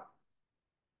picking up.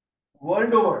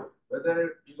 World over,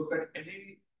 whether you look at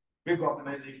any big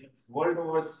organizations, world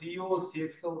over, CEOs,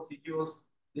 CXOs, CTOs,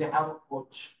 they have a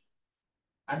coach.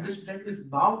 And this trend is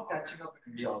now catching up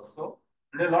in India also.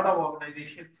 There are a lot of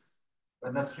organizations,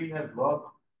 where Nasreen has worked,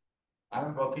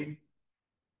 I'm working,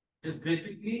 is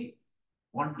basically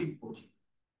wanting coaching.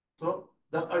 So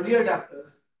the early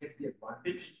adapters get the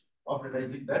advantage of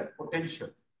realizing their potential.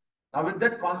 Now with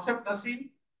that concept, Nasreen,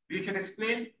 we should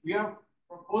explain, we are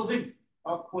proposing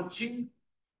a coaching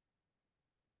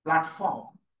platform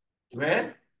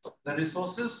where the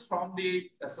resources from the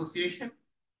association,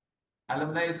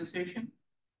 alumni association,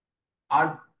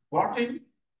 are brought in,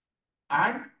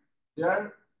 and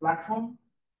their platform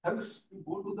helps to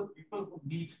go to the people who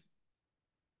need.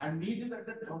 And need is at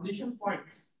the transition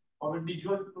points of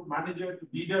individual to manager to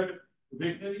leader to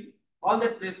visionary. All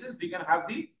that places we can have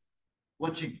the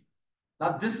coaching.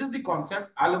 Now this is the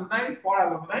concept, alumni for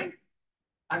alumni,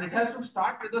 and it has to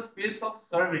start with the space of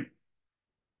serving.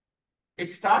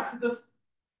 It starts with the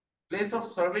place of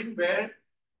serving where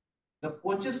the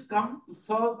coaches come to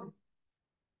serve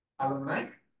alumni,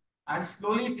 and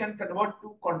slowly it can convert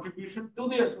to contribution to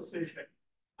the association.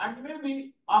 And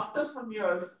maybe after some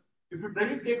years, if it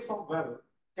really takes off well,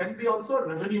 can be also a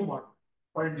revenue model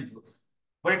for individuals.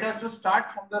 But it has to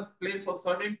start from the place of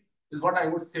serving, is what I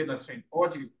would say, Nasreen. Over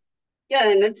to you. Yeah,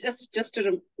 and it's just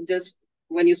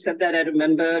when you said that, I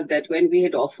remember that when we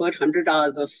had offered 100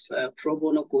 hours of pro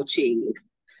bono coaching,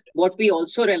 what we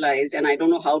also realized, and I don't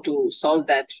know how to solve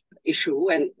that issue,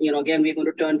 and again, we're going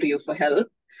to turn to you for help,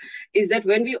 is that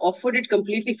when we offered it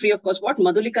completely free, of course, what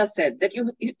Madhulika said, that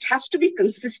it has to be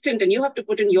consistent and you have to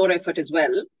put in your effort as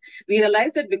well. We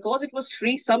realized that because it was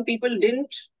free, some people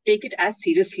didn't take it as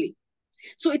seriously.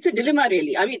 So it's a dilemma,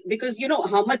 really. Because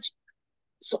how much.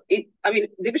 So,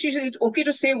 Debashish, it's okay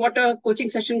to say what a coaching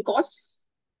session costs?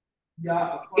 Yeah,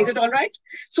 of Is it course. all right?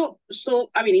 So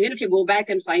I mean, even if you go back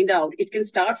and find out, it can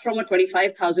start from a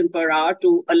 25,000 per hour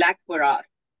to a lakh per hour.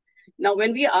 Now,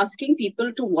 when we are asking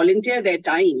people to volunteer their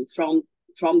time from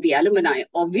the alumni,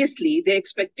 obviously they're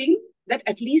expecting that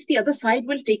at least the other side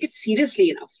will take it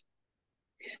seriously enough.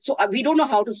 So we don't know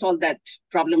how to solve that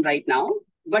problem right now,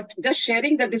 but just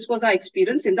sharing that this was our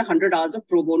experience in the 100 hours of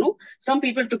pro bono. Some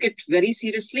people took it very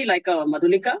seriously, like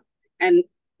Madhulika, and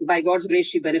by God's grace,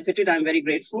 she benefited. I'm very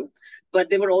grateful. But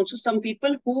there were also some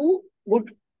people who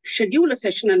would schedule a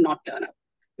session and not turn up,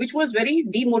 which was very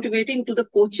demotivating to the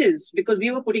coaches because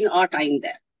we were putting our time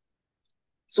there.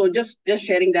 So just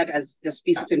sharing that as just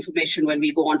piece of information when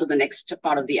we go on to the next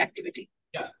part of the activity.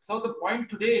 Yeah. So the point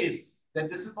today is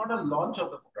that this is not a launch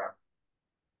of the program.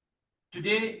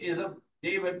 Today is a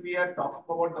day when we are talking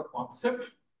about the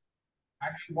concept,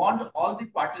 and we want all the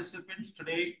participants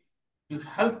today to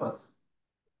help us.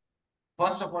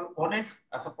 First of all, own it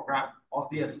as a program of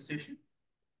the association,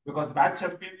 because match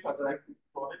champions are the right people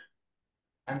to own it,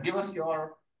 and give us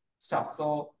your stuff.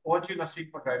 So over to you,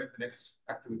 Nasreen, for driving the next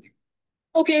activity.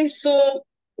 Okay, so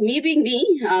me being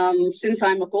me, since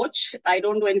I'm a coach, I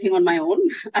don't do anything on my own.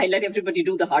 I let everybody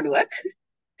do the hard work.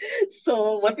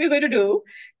 So what we're going to do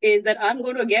is that I'm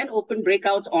going to again open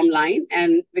breakouts online,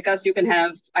 and because you can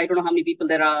have, I don't know how many people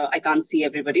there are, I can't see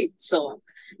everybody. So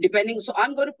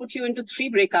I'm going to put you into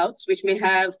 3 breakouts, which may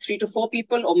have 3 to 4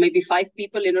 people or maybe 5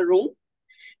 people in a room.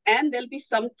 And there'll be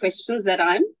some questions that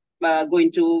I'm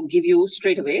going to give you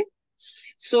straight away.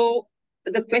 So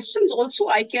the questions also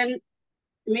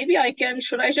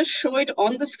should I just show it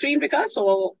on the screen, Vikas?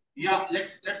 Or yeah,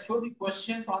 let's show the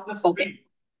questions on the screen.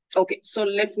 Okay, so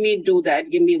let me do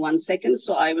that. Give me 1 second.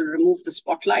 So I will remove the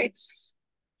spotlights.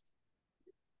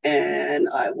 And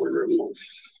I will remove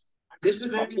this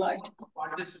spotlight.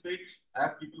 Participate,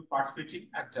 have people participating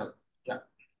and tell. Yeah.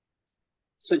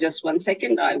 So just 1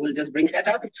 second. I will just bring that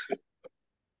up.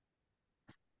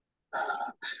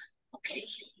 Okay.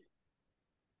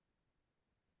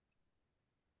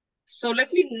 So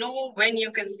let me know when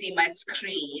you can see my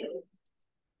screen.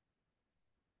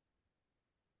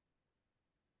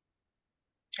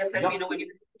 Just let me know when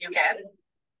you can.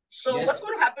 So Yes. what's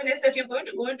going to happen is that you're going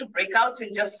to go into breakouts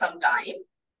in just some time.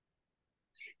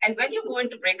 And when you go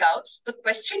into breakouts, the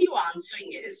question you're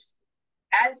answering is,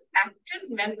 as active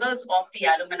members of the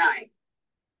alumni,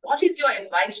 what is your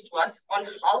advice to us on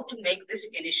how to make this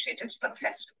initiative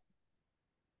successful?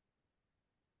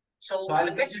 So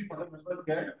I'll question for the members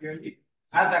here clearly.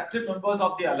 As active members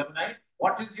of the alumni,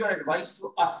 what is your advice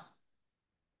to us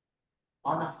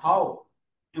on how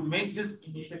to make this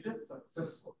initiative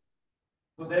successful?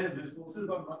 So there is resources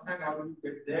on one hand, how do we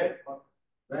get there, or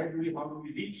how do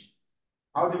we reach,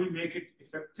 how do we make it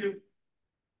effective,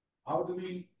 how do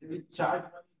we charge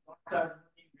money, not charge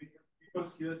money, make people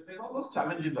seriously, all those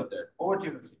challenges are there. Over to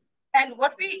you, Nasreen. And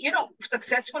what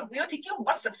successful, we are thinking of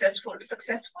what's successful.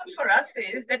 Successful for us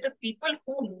is that the people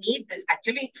who need this,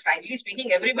 actually, frankly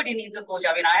speaking, everybody needs a coach.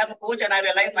 I mean, I have a coach and I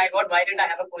realize, my God, why didn't I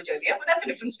have a coach earlier? But that's a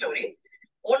different story.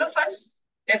 All of us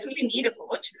definitely need a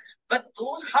coach. But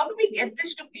how do we get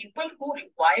this to people who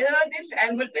require this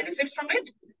and will benefit from it?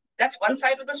 That's one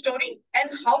side of the story.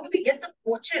 And how do we get the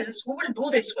coaches who will do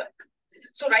this work?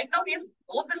 So right now we have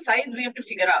both the sides we have to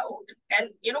figure out.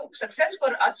 And, success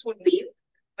for us would mean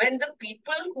when the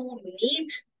people who need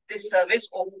this service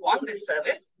or who want this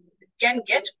service can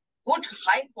get good,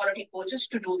 high quality coaches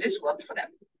to do this work for them.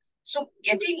 So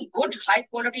getting good, high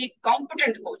quality,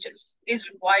 competent coaches is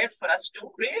required for us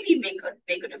to really make a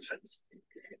difference.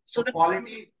 So the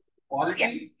quality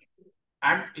yes.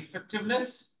 and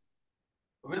effectiveness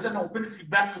with an open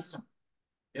feedback system.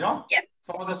 Yes.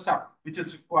 Some of the stuff which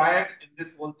is required in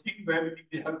this whole thing where we need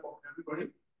the help of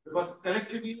everybody, because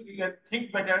collectively we can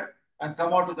think better and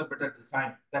come out with a better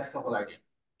design. That's the whole idea.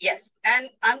 Yes, and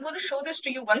I'm going to show this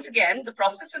to you once again. The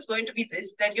process is going to be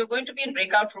this, that you're going to be in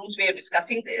breakout rooms where you're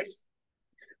discussing this.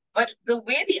 But the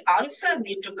way the answers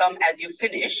need to come as you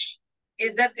finish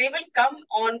is that they will come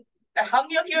on, how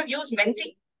many of you have used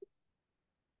Menti?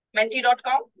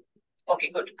 Menti.com? Okay,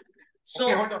 good. So,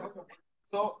 okay, hold on.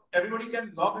 So everybody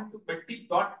can log into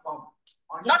menti.com.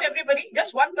 Not everybody,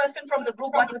 just one person from the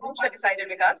group, once the groups are decided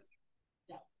with us.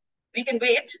 Yeah. We can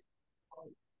wait.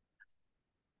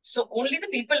 So only the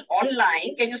people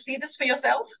online, can you see this for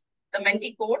yourself? The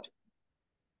Menti code?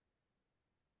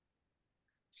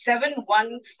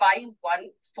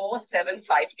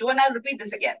 7151475. And I'll repeat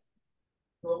this again.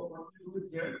 So what we do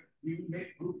is here, we will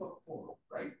make group of 4,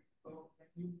 right? So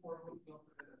can you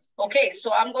okay,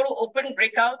 so I'm going to open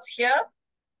breakouts here.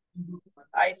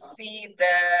 I see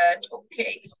that,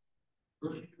 okay.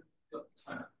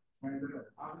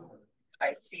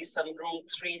 I see some room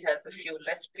 3 has a few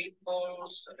less people,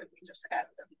 so let me just add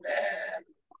them there.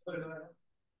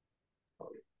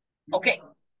 Okay,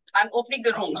 I'm opening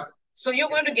the rooms. So you're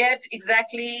going to get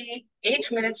exactly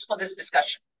 8 minutes for this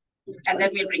discussion, and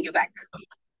then we'll bring you back.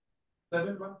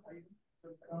 715.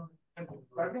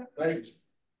 Right.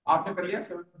 आपने कर लिया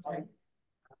 715.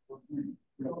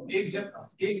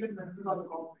 एक minute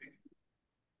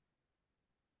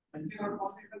and we are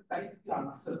possible to type the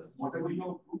answers, whatever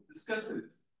your group discusses,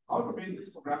 how to make this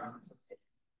program successful.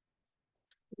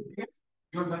 Okay,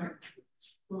 you have done it.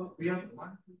 So we have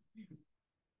 1, 2,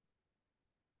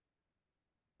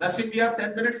 3. Nasreen, we have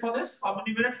 10 minutes for this. How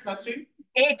many minutes, Nasreen?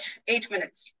 8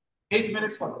 minutes. 8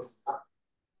 minutes for this.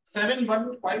 7,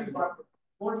 1, 5,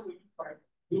 4, 7, 5.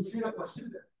 You see the question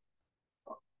there.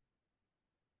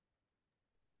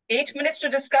 8 minutes to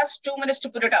discuss, 2 minutes to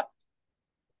put it up.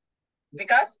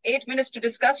 Vikas, 8 minutes to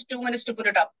discuss, 2 minutes to put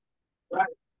it up. Right.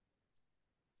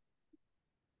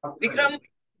 Vikram,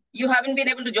 you haven't been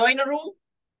able to join a room?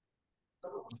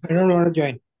 I don't want to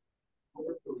join.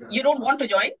 You don't want to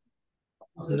join?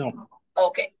 No.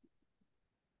 Okay.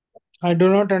 I do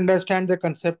not understand the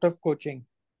concept of coaching.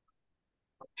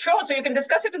 Sure, so you can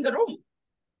discuss it in the room.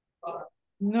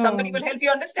 No. Somebody will help you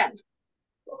understand.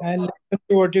 I'll listen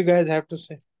to what you guys have to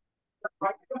say.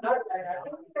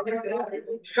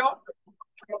 Sure.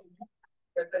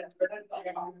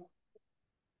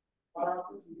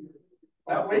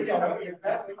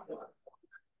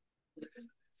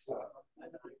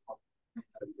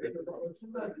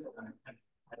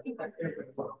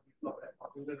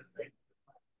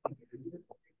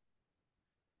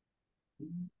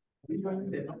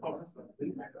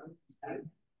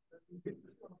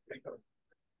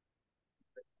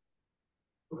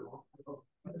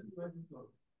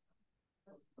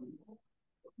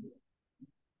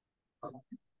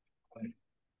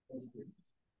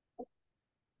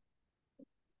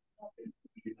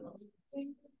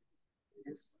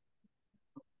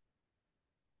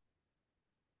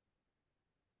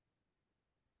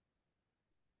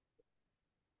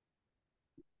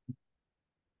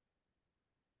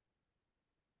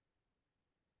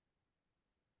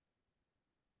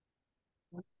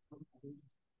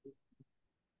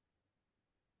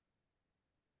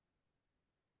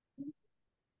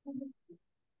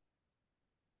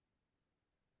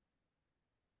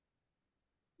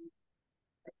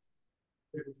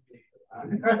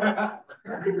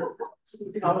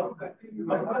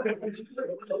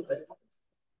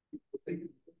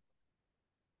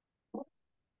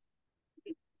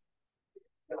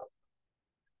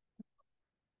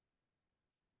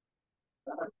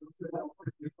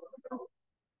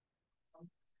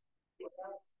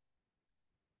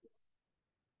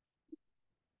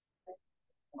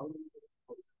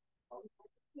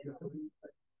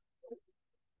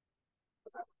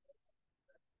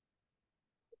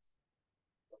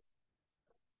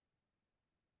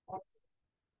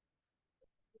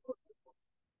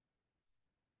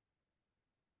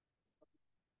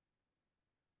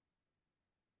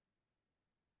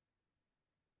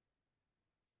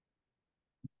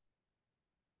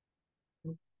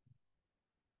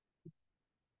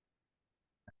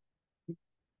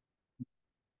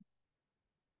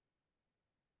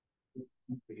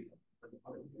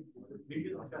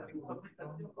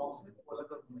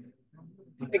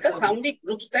 Because how many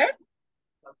groups there?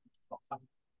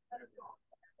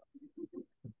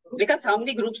 Because how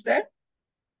many groups there?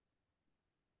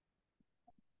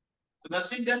 So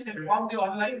Nasreen just inform the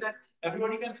online that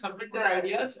everybody can submit their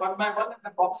ideas one by one, and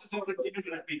the boxes will continue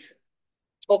to repeat.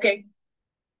 Okay.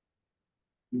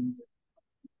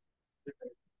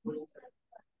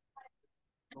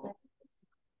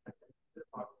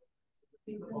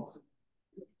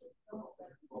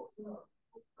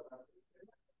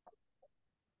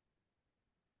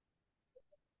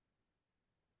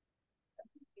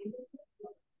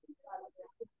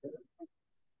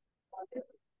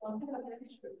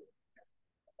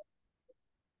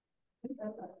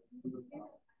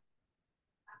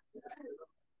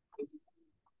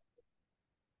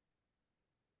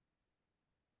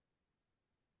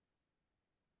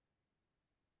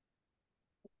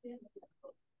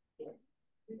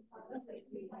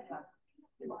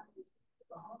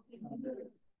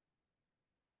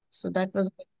 So that was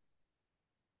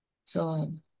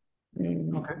so.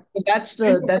 Okay.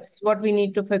 So that's what we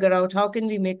need to figure out. How can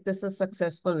we make this a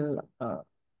successful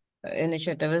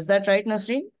initiative? Is that right,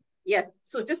 Nasreen? Yes.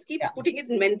 So just keep putting it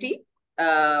in Menti.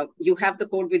 You have the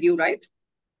code with you, right?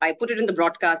 I put it in the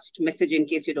broadcast message in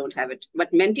case you don't have it.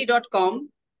 But menti.com,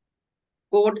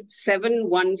 code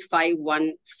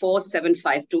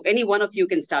 71514752. Any one of you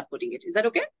can start putting it. Is that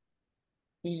okay?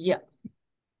 Yeah.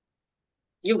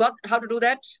 You got how to do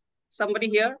that? Somebody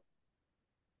here?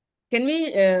 Can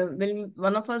we, will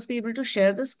one of us be able to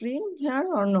share the screen here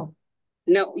or no?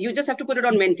 No, you just have to put it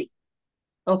on Menti.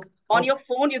 Okay. On your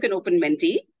phone, you can open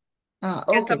Menti. Can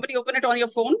okay. Somebody open it on your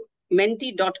phone?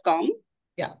 Menti.com.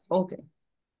 Yeah, okay.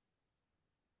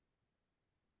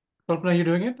 Kalpana, are you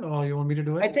doing it or you want me to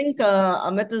do it? I think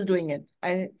Amit is doing it.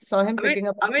 I saw him picking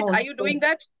up Amit, phone. are you doing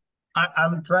that?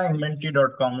 I'm trying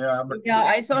Menti.com. Yeah, but Yeah,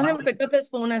 I saw him pick up his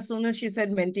phone as soon as she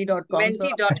said Menti.com.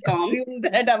 Menti.com. So I assume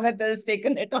that Amit has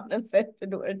taken it on himself to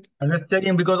do it. I'm just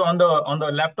checking because on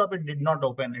the laptop it did not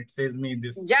open. It says me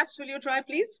this. Japs, will you try,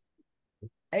 please?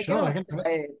 I can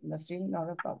try, Nasreen, not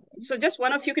a problem. So just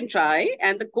one of you can try,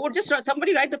 and the code, just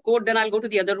somebody write the code, then I'll go to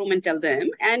the other room and tell them.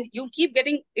 And you'll keep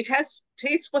getting, it has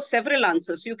space for several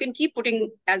answers. So you can keep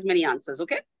putting as many answers,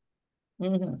 okay?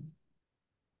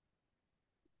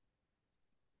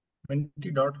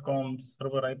 Menti.com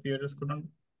server IP address couldn't.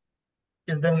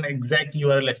 Is there an exact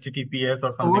URL HTTPS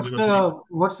or something?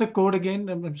 What's the code again?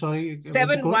 I'm sorry. What's the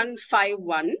code?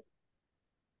 7151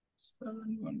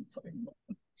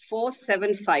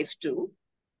 4752.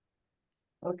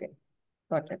 Okay,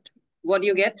 got it. What do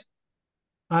you get?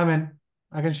 I'm in.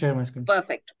 I can share my screen.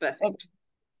 Perfect, perfect.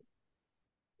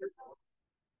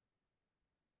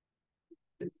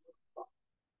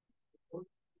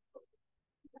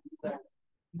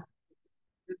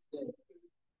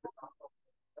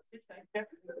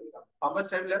 How much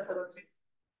time left?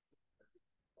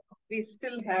 We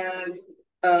still have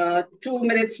 2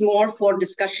 minutes more for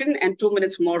discussion and 2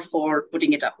 minutes more for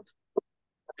putting it up.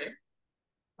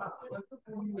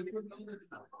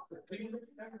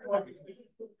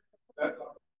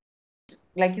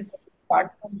 Like you said,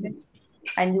 start something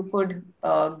and you could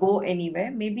go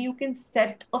anywhere. Maybe you can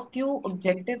set a few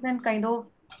objectives and kind of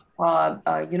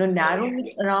narrow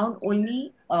it around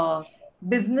only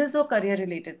business or career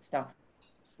related stuff.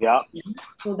 Yeah.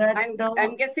 So that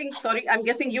I'm guessing, sorry, I'm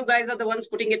guessing you guys are the ones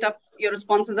putting it up. Your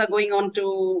responses are going on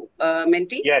to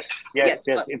Menti? Yes. It's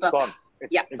perfect. gone.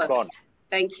 It's perfect. gone.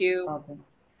 Thank you.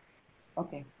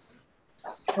 Okay.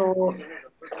 So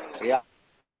Yeah.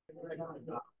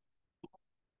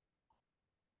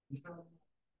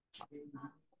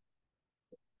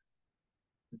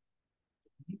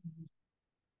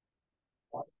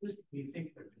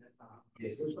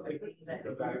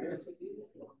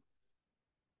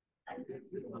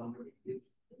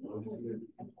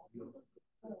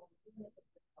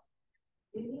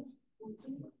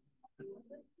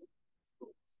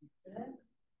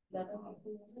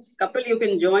 Couple, you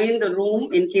can join the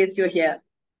room in case you're here.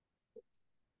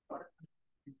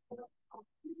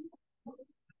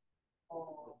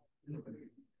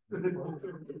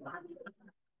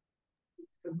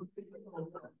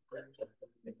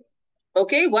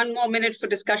 Okay, 1 more minute for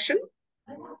discussion.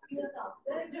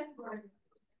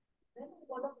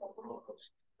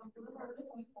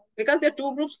 Because there are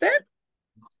 2 groups there?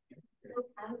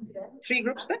 3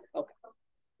 groups there? Okay.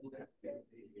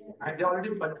 And they already,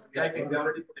 but I think they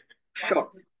already put it. Sure.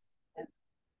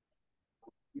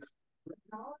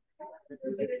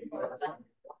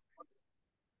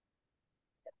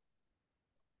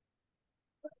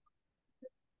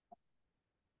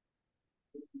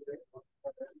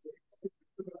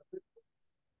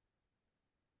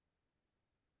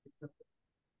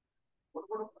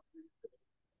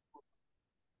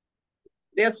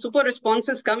 There are super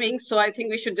responses coming, so I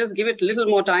think we should just give it a little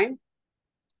more time.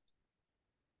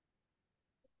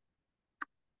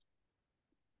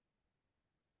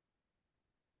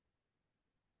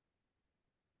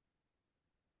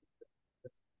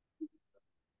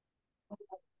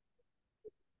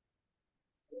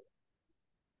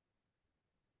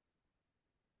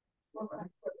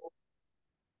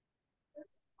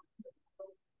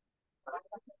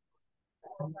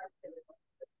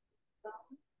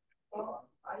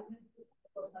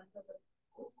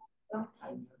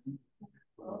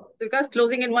 You guys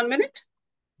closing in 1 minute?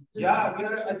 Yeah,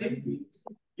 I think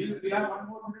we have 1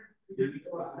 more minute.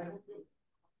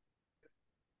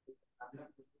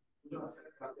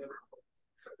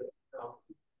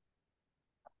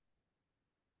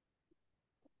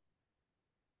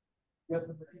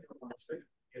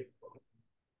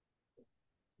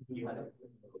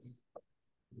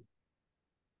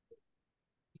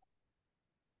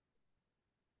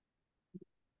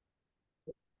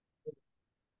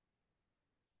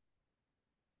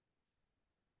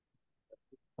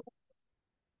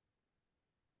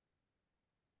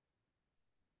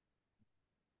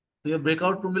 Your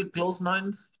breakout room will close now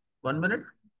in 1 minute?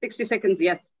 60 seconds,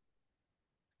 yes.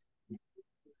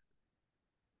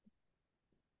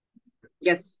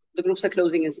 Yes, the groups are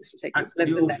closing in 60 seconds. Less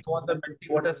than that. Want the Menti,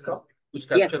 what has come? कुछ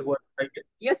Yes. capture हुआ है?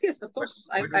 Yes, of course.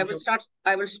 Why I don't will you- start.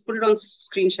 I will put it on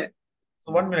screen share.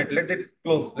 So 1 minute, let it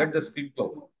close. Let the screen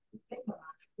close.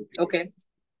 Okay.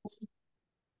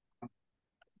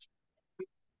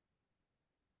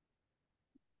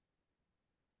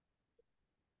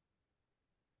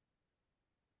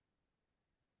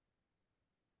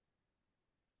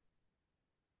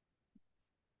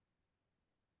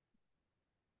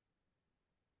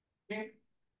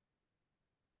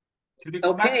 Should we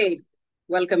come back? Okay.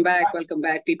 Welcome back. Welcome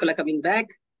back. People are coming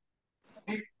back.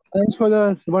 Thanks for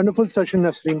the wonderful session,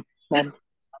 Nasreen, ma'am.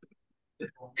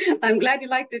 I'm glad you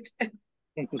liked it.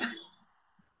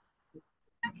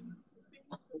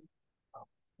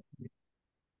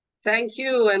 Thank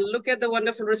you. And look at the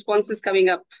wonderful responses coming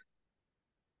up.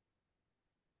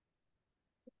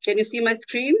 Can you see my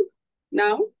screen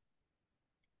now?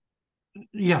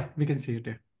 Yeah, we can see it.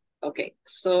 Yeah. Okay.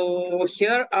 So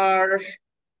here are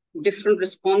different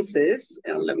responses.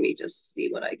 Let me just see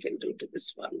what I can do to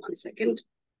this one. 1 second.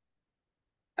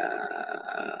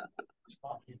 A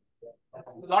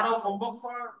lot of homework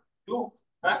for you.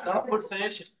 A lot of good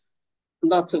suggestions.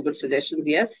 Lots of good suggestions,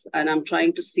 yes. And I'm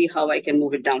trying to see how I can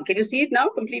move it down. Can you see it now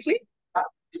completely?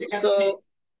 You can So,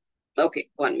 okay,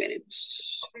 1 minute.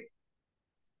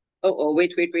 Oh,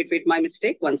 wait. My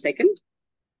mistake. 1 second.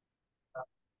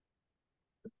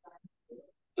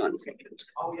 1 second.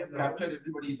 How we have captured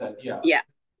everybody's idea. Yeah,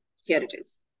 here it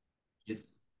is.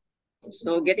 Yes.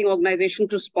 So getting organization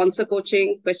to sponsor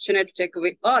coaching, questionnaire to check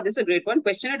away. Oh, this is a great one.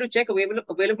 Questionnaire to check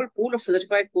available pool of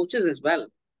certified coaches as well.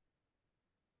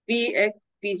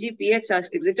 PGPX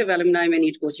executive alumni may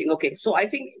need coaching. Okay, so I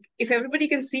think if everybody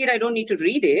can see it, I don't need to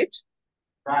read it.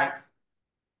 Right.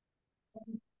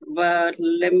 But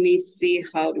let me see,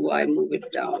 how do I move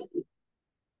it down?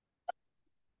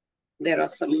 There are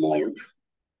some more.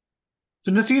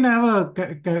 So Nasreen, I have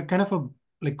a kind of a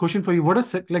like question for you. What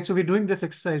is like, so we're doing this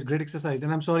exercise, great exercise,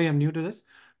 and I'm sorry I'm new to this,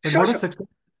 but Sure,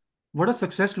 what does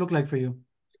success look like for you?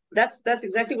 That's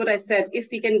exactly what I said. If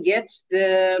we can get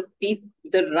the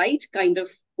right kind of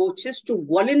coaches to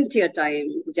volunteer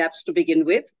time jobs to begin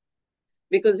with,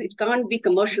 because it can't be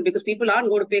commercial, because people aren't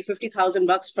going to pay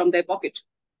 $50,000 from their pocket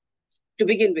to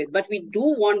begin with. But we do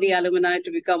want the alumni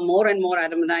to become more and more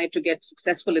alumni to get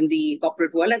successful in the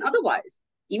corporate world and otherwise,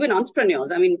 even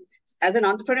entrepreneurs. I mean, as an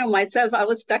entrepreneur myself, I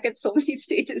was stuck at so many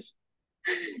stages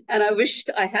and I wished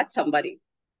I had somebody.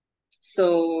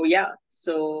 So yeah,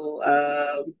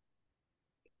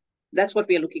 that's what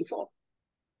we are looking for.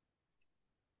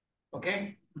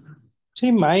 Okay.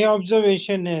 See, my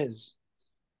observation is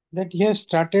that you have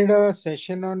started a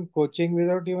session on coaching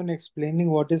without even explaining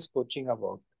what is coaching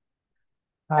about.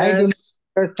 I do not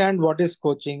understand what is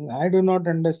coaching. I do not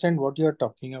understand what you are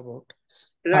talking about.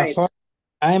 Right.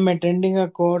 I am attending a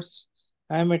course.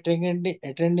 I am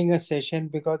attending a session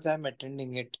because I am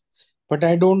attending it. But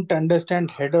I don't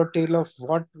understand head or tail of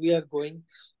what we are going,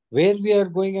 where we are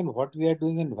going, and what we are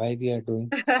doing and why we are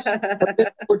doing. What is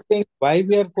coaching, why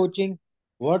we are coaching,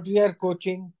 what we are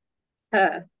coaching.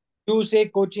 You say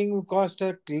coaching will cost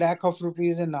a lakh of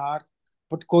rupees an hour,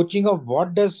 but coaching of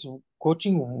what does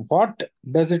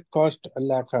it cost a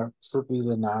lakh of rupees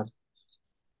an hour?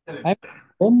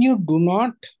 When you do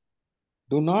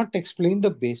not explain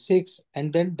the basics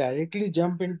and then directly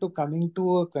jump into coming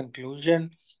to a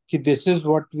conclusion that this is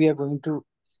what we are going to.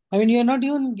 I mean, you're not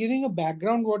even giving a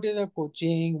background. What is a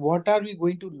coaching? What are we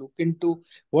going to look into?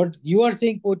 What you are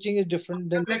saying coaching is different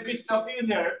than. Let me stop you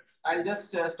there. I'll just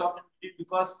stop it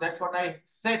because that's what I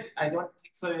said. I don't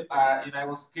think so. I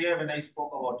was clear when I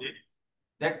spoke about it.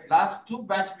 That last two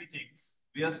batch meetings,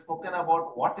 we have spoken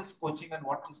about what is coaching and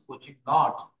what is coaching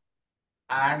not.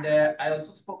 And I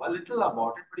also spoke a little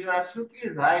about it, but you're absolutely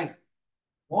right.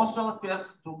 Most of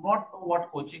us do not know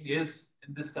what coaching is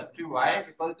in this country. Why?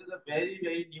 Because it is a very,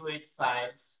 very new age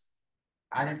science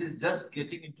and it is just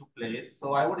getting into place.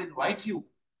 So I would invite you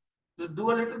to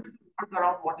do a little bit of work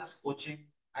around what is coaching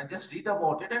and just read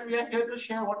about it. And we are here to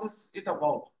share what is it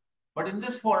about. But in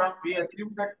this forum, we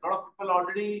assume that a lot of people are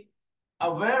already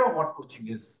aware of what coaching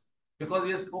is because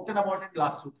we have spoken about it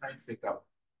last 2 times, Vikram.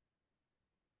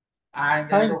 And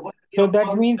so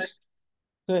that means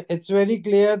so it's very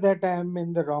clear that I am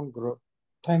in the wrong group.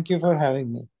 Thank you for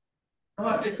having me.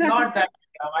 No, it's not that.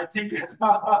 I think it's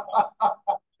not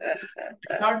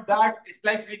that. It's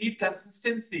like we need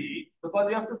consistency because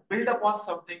we have to build upon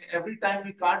something every time.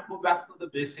 We can't go back to the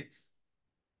basics.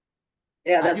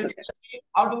 Yeah, that's okay.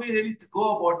 How do we really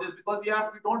go about this? Because we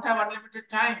don't have unlimited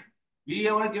time.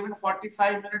 We were given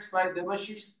 45 minutes by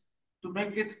Devashish to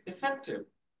make it effective.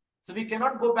 So we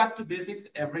cannot go back to basics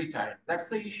every time. That's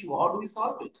the issue. How do we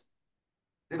solve it?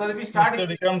 Because if we start,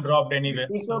 Mr. Vikram dropped anyway.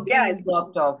 It's So okay, Yeah, he's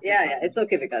dropped off. yeah, it's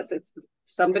okay because it's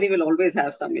somebody will always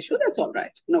have some issue. That's all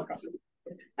right. No problem.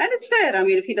 And it's fair. I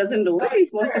mean, if he doesn't know it, if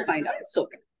he wants to find out, it's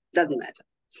okay. Doesn't matter.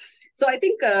 So I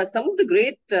think some of the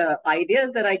great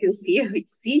ideas that I can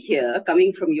see here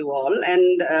coming from you all,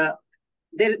 and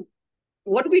there,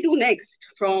 what do we do next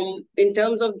from in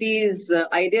terms of these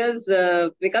ideas?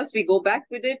 Because we go back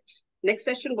with it next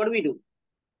session. What do we do?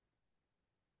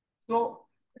 so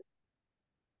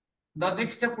the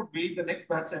next step would be the next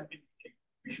batch I'm thinking.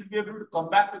 We should be able to come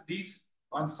back with these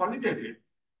consolidated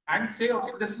and say,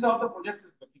 okay, this is how the project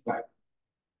is looking like,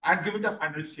 and give it a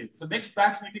final shape. So next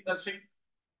batch meeting,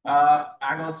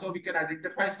 and also we can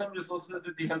identify some resources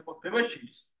with the help of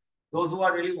Devashish, those who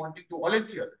are really wanting to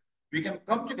volunteer. We can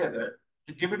come together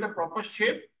to give it a proper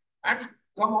shape and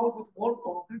come out with more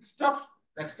concrete stuff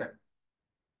next time.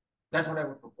 That's what I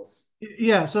would propose.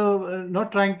 Yeah, so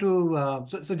not trying to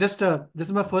so just this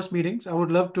is my first meeting, so I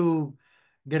would love to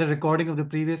get a recording of the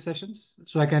previous sessions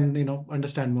so I can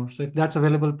understand more. So if that's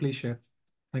available, please share.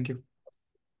 Thank you.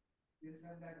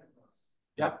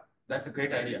 Yeah, that's a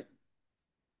great idea.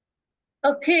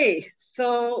 Okay,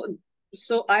 so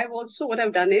I've also what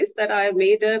I've done is that I've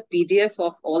made a PDF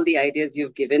of all the ideas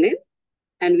you've given in,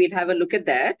 and we'll have a look at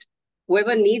that.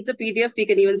 Whoever needs a PDF, we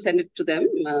can even send it to them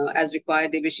as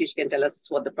required. Devashish can tell us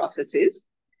what the process is,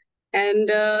 and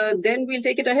then we'll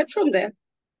take it ahead from there.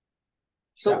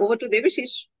 So over to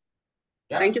Devashish.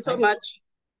 Yeah, Thank you so thanks. much.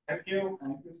 Thank you.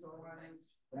 Thank you so much.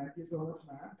 Thank you so much,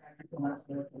 ma'am. Thank you so much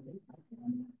for your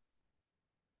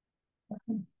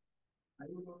I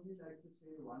would only like to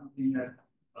say one thing that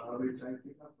which I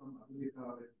picked up from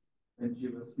Abhilika when she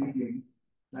was speaking,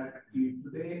 that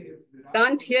today is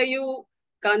Can't hear you.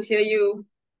 Can't hear you.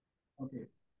 Okay.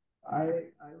 I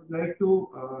would like to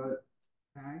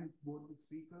thank both the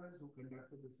speakers who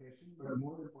conducted the session, but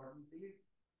more importantly,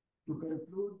 to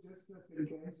conclude just a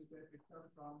sentence which I picked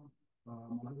up from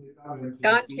Madhurika when she was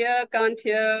Can't speaking. hear. Can't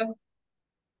hear.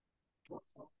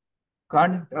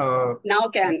 Can't Now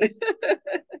can.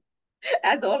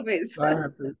 As always.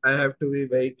 I have to be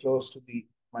very close to the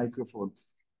microphone.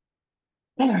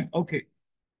 Okay.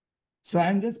 So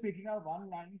I'm just picking up one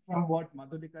line from what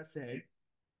Madhulika said,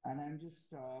 and I'm just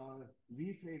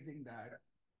rephrasing that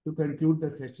to conclude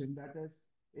the session. That is,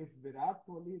 if Virat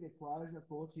Kohli requires a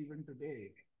coach even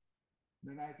today,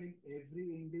 then I think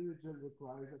every individual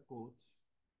requires a coach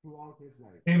throughout his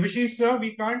life. Devashish sir,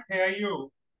 we can't hear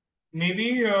you.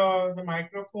 Maybe the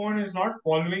microphone is not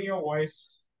following your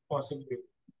voice, possibly.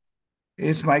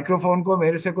 इस microphone को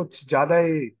मेरे से कुछ ज्यादा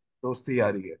ही दोस्ती आ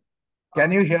रही है.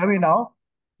 Can you hear me now?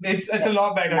 It's a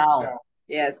lot better now.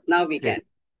 Yes, now we Okay. can.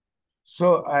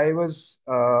 So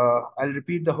I'll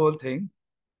repeat the whole thing.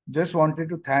 Just wanted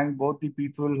to thank both the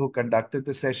people who conducted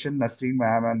the session, Nasreen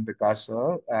ma'am and Vikas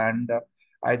sir. And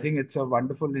I think it's a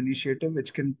wonderful initiative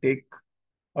which can take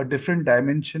a different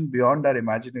dimension beyond our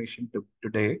imagination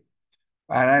today.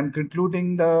 And I'm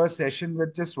concluding the session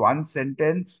with just one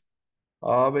sentence,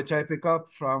 which I pick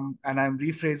up from, and I'm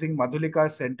rephrasing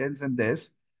Madhulika's sentence in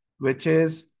this, which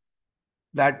is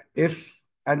that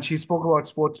and she spoke about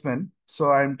sportsmen,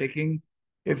 so I'm taking,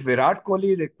 if Virat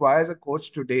Kohli requires a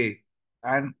coach today,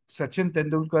 and Sachin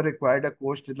Tendulkar required a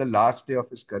coach till the last day of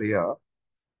his career,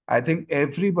 I think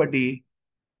everybody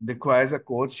requires a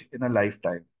coach in a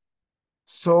lifetime.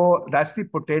 So that's the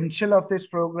potential of this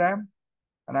program.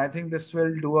 And I think this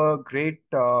will do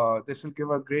this will give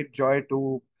a great joy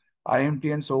to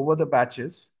IMTNs over the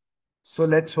batches. So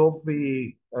let's hope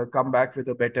we come back with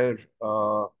a better,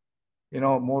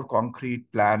 more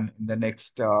concrete plan in the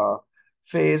next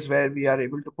phase where we are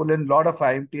able to pull in a lot of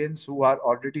IMTNs who are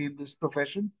already in this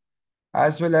profession,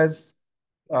 as well as,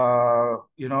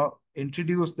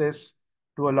 introduce this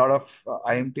to a lot of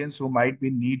IMTNs who might be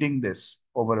needing this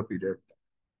over a period.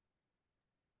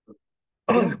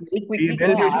 Very We quickly,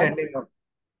 will be sending out.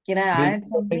 Can I We'll add be sending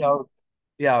something? out.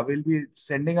 Yeah, we'll be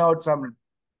sending out some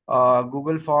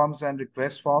Google forms and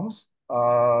request forms.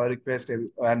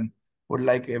 And would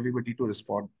like everybody to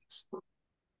respond.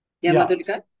 Yeah, Yeah.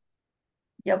 Madhulika.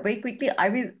 Yeah, very quickly, I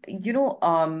was,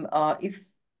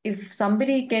 if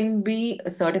somebody can be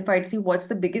certified, see what's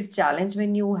the biggest challenge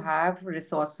when you have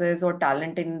resources or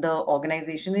talent in the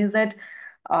organization is that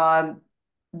um,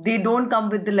 they don't come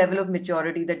with the level of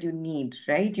maturity that you need,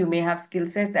 right? You may have skill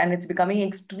sets, and it's becoming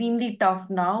extremely tough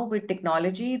now with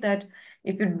technology that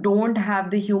if you don't have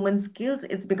the human skills,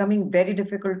 it's becoming very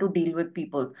difficult to deal with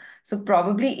people. So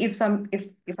probably if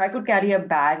I could carry a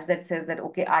badge that says that,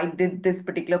 okay, I did this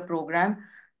particular program,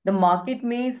 the market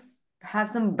may have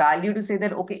some value to say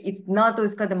that, okay, itna to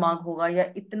iska dimag hoga ya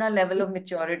itna level of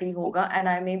maturity hoga, and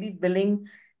I may be willing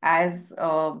as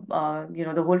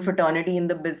the whole fraternity in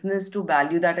the business to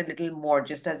value that a little more,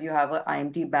 just as you have a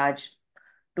IMT badge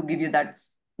to give you that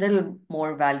little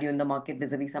more value in the market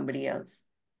vis-a-vis somebody else.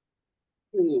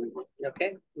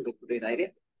 Okay, great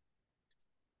idea.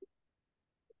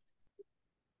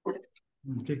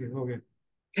 Okay.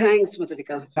 Thanks,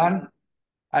 Madhurika. Done.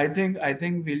 I think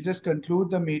we'll just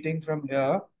conclude the meeting from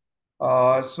here.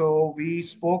 So we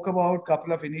spoke about a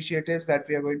couple of initiatives that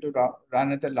we are going to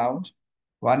run at the lounge.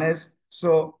 One is,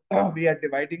 so we are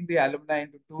dividing the alumni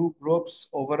into two groups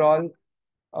overall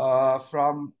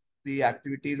from the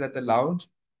activities at the lounge.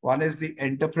 One is the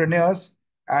entrepreneurs,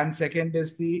 and second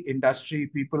is the industry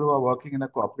people who are working in a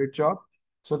corporate job.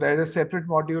 So there is a separate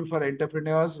module for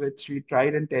entrepreneurs, which we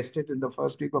tried and tested in the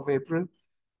first week of April.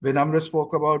 Vinamra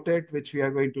spoke about it, which we are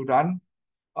going to run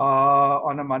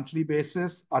on a monthly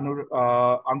basis.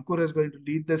 Ankur is going to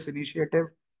lead this initiative.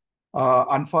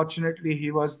 Unfortunately, he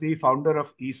was the founder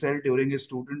of eCell during his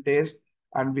student days,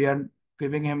 and we are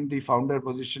giving him the founder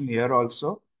position here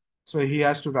also. So he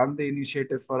has to run the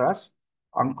initiative for us.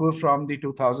 Ankur from the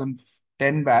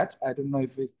 2010 batch. I don't know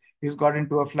if he's got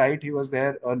into a flight. He was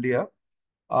there earlier.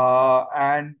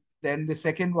 And then the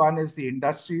second one is the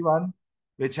industry one,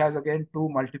 which has again two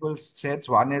multiple sets.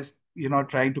 One is,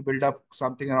 trying to build up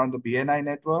something around the BNI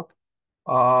network,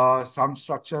 some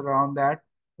structure around that.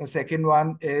 The second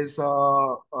one is idea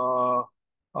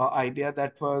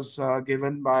that was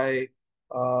given by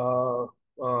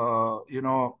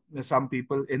some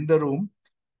people in the room.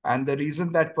 And the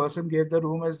reason that person gave the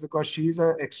room is because she's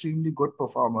an extremely good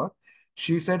performer.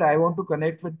 She said, I want to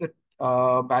connect with the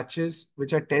batches,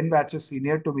 which are 10 batches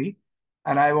senior to me,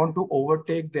 and I want to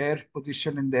overtake their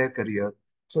position in their career.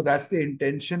 So that's the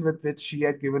intention with which she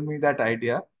had given me that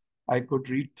idea. I could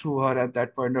read through her at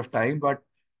that point of time, but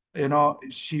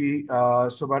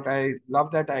but I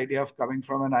love that idea of coming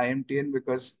from an IMTN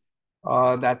because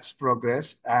that's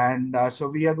progress. And so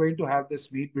we are going to have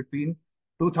this meet between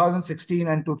 2016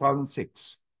 and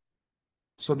 2006.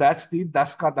 So that's the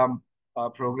Das Ka Dam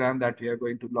program that we are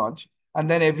going to launch. And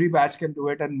then every batch can do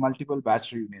it and multiple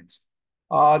batch reunions.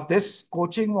 This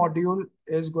coaching module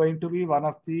is going to be one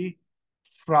of the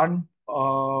front,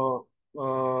 I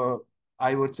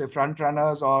would say, front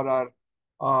runners or our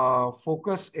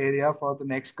focus area for the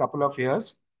next couple of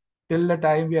years till the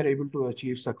time we are able to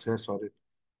achieve success for it.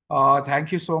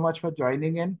 Thank you so much for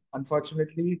joining in.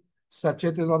 Unfortunately,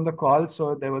 Sachit is on the call,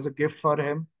 so there was a gift for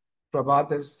him.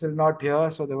 Prabhat is still not here,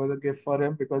 so there was a gift for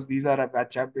him because these are our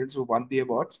batch champions who won the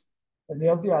awards. Any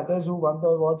of the others who won the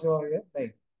awards are here? No.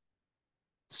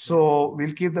 So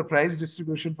we'll keep the prize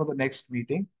distribution for the next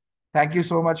meeting. Thank you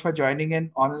so much for joining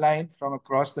in online from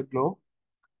across the globe.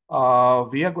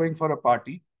 We are going for a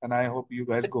party, and I hope you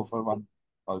guys go for one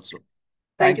also.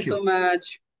 Thank you so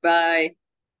much. Bye.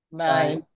 Bye.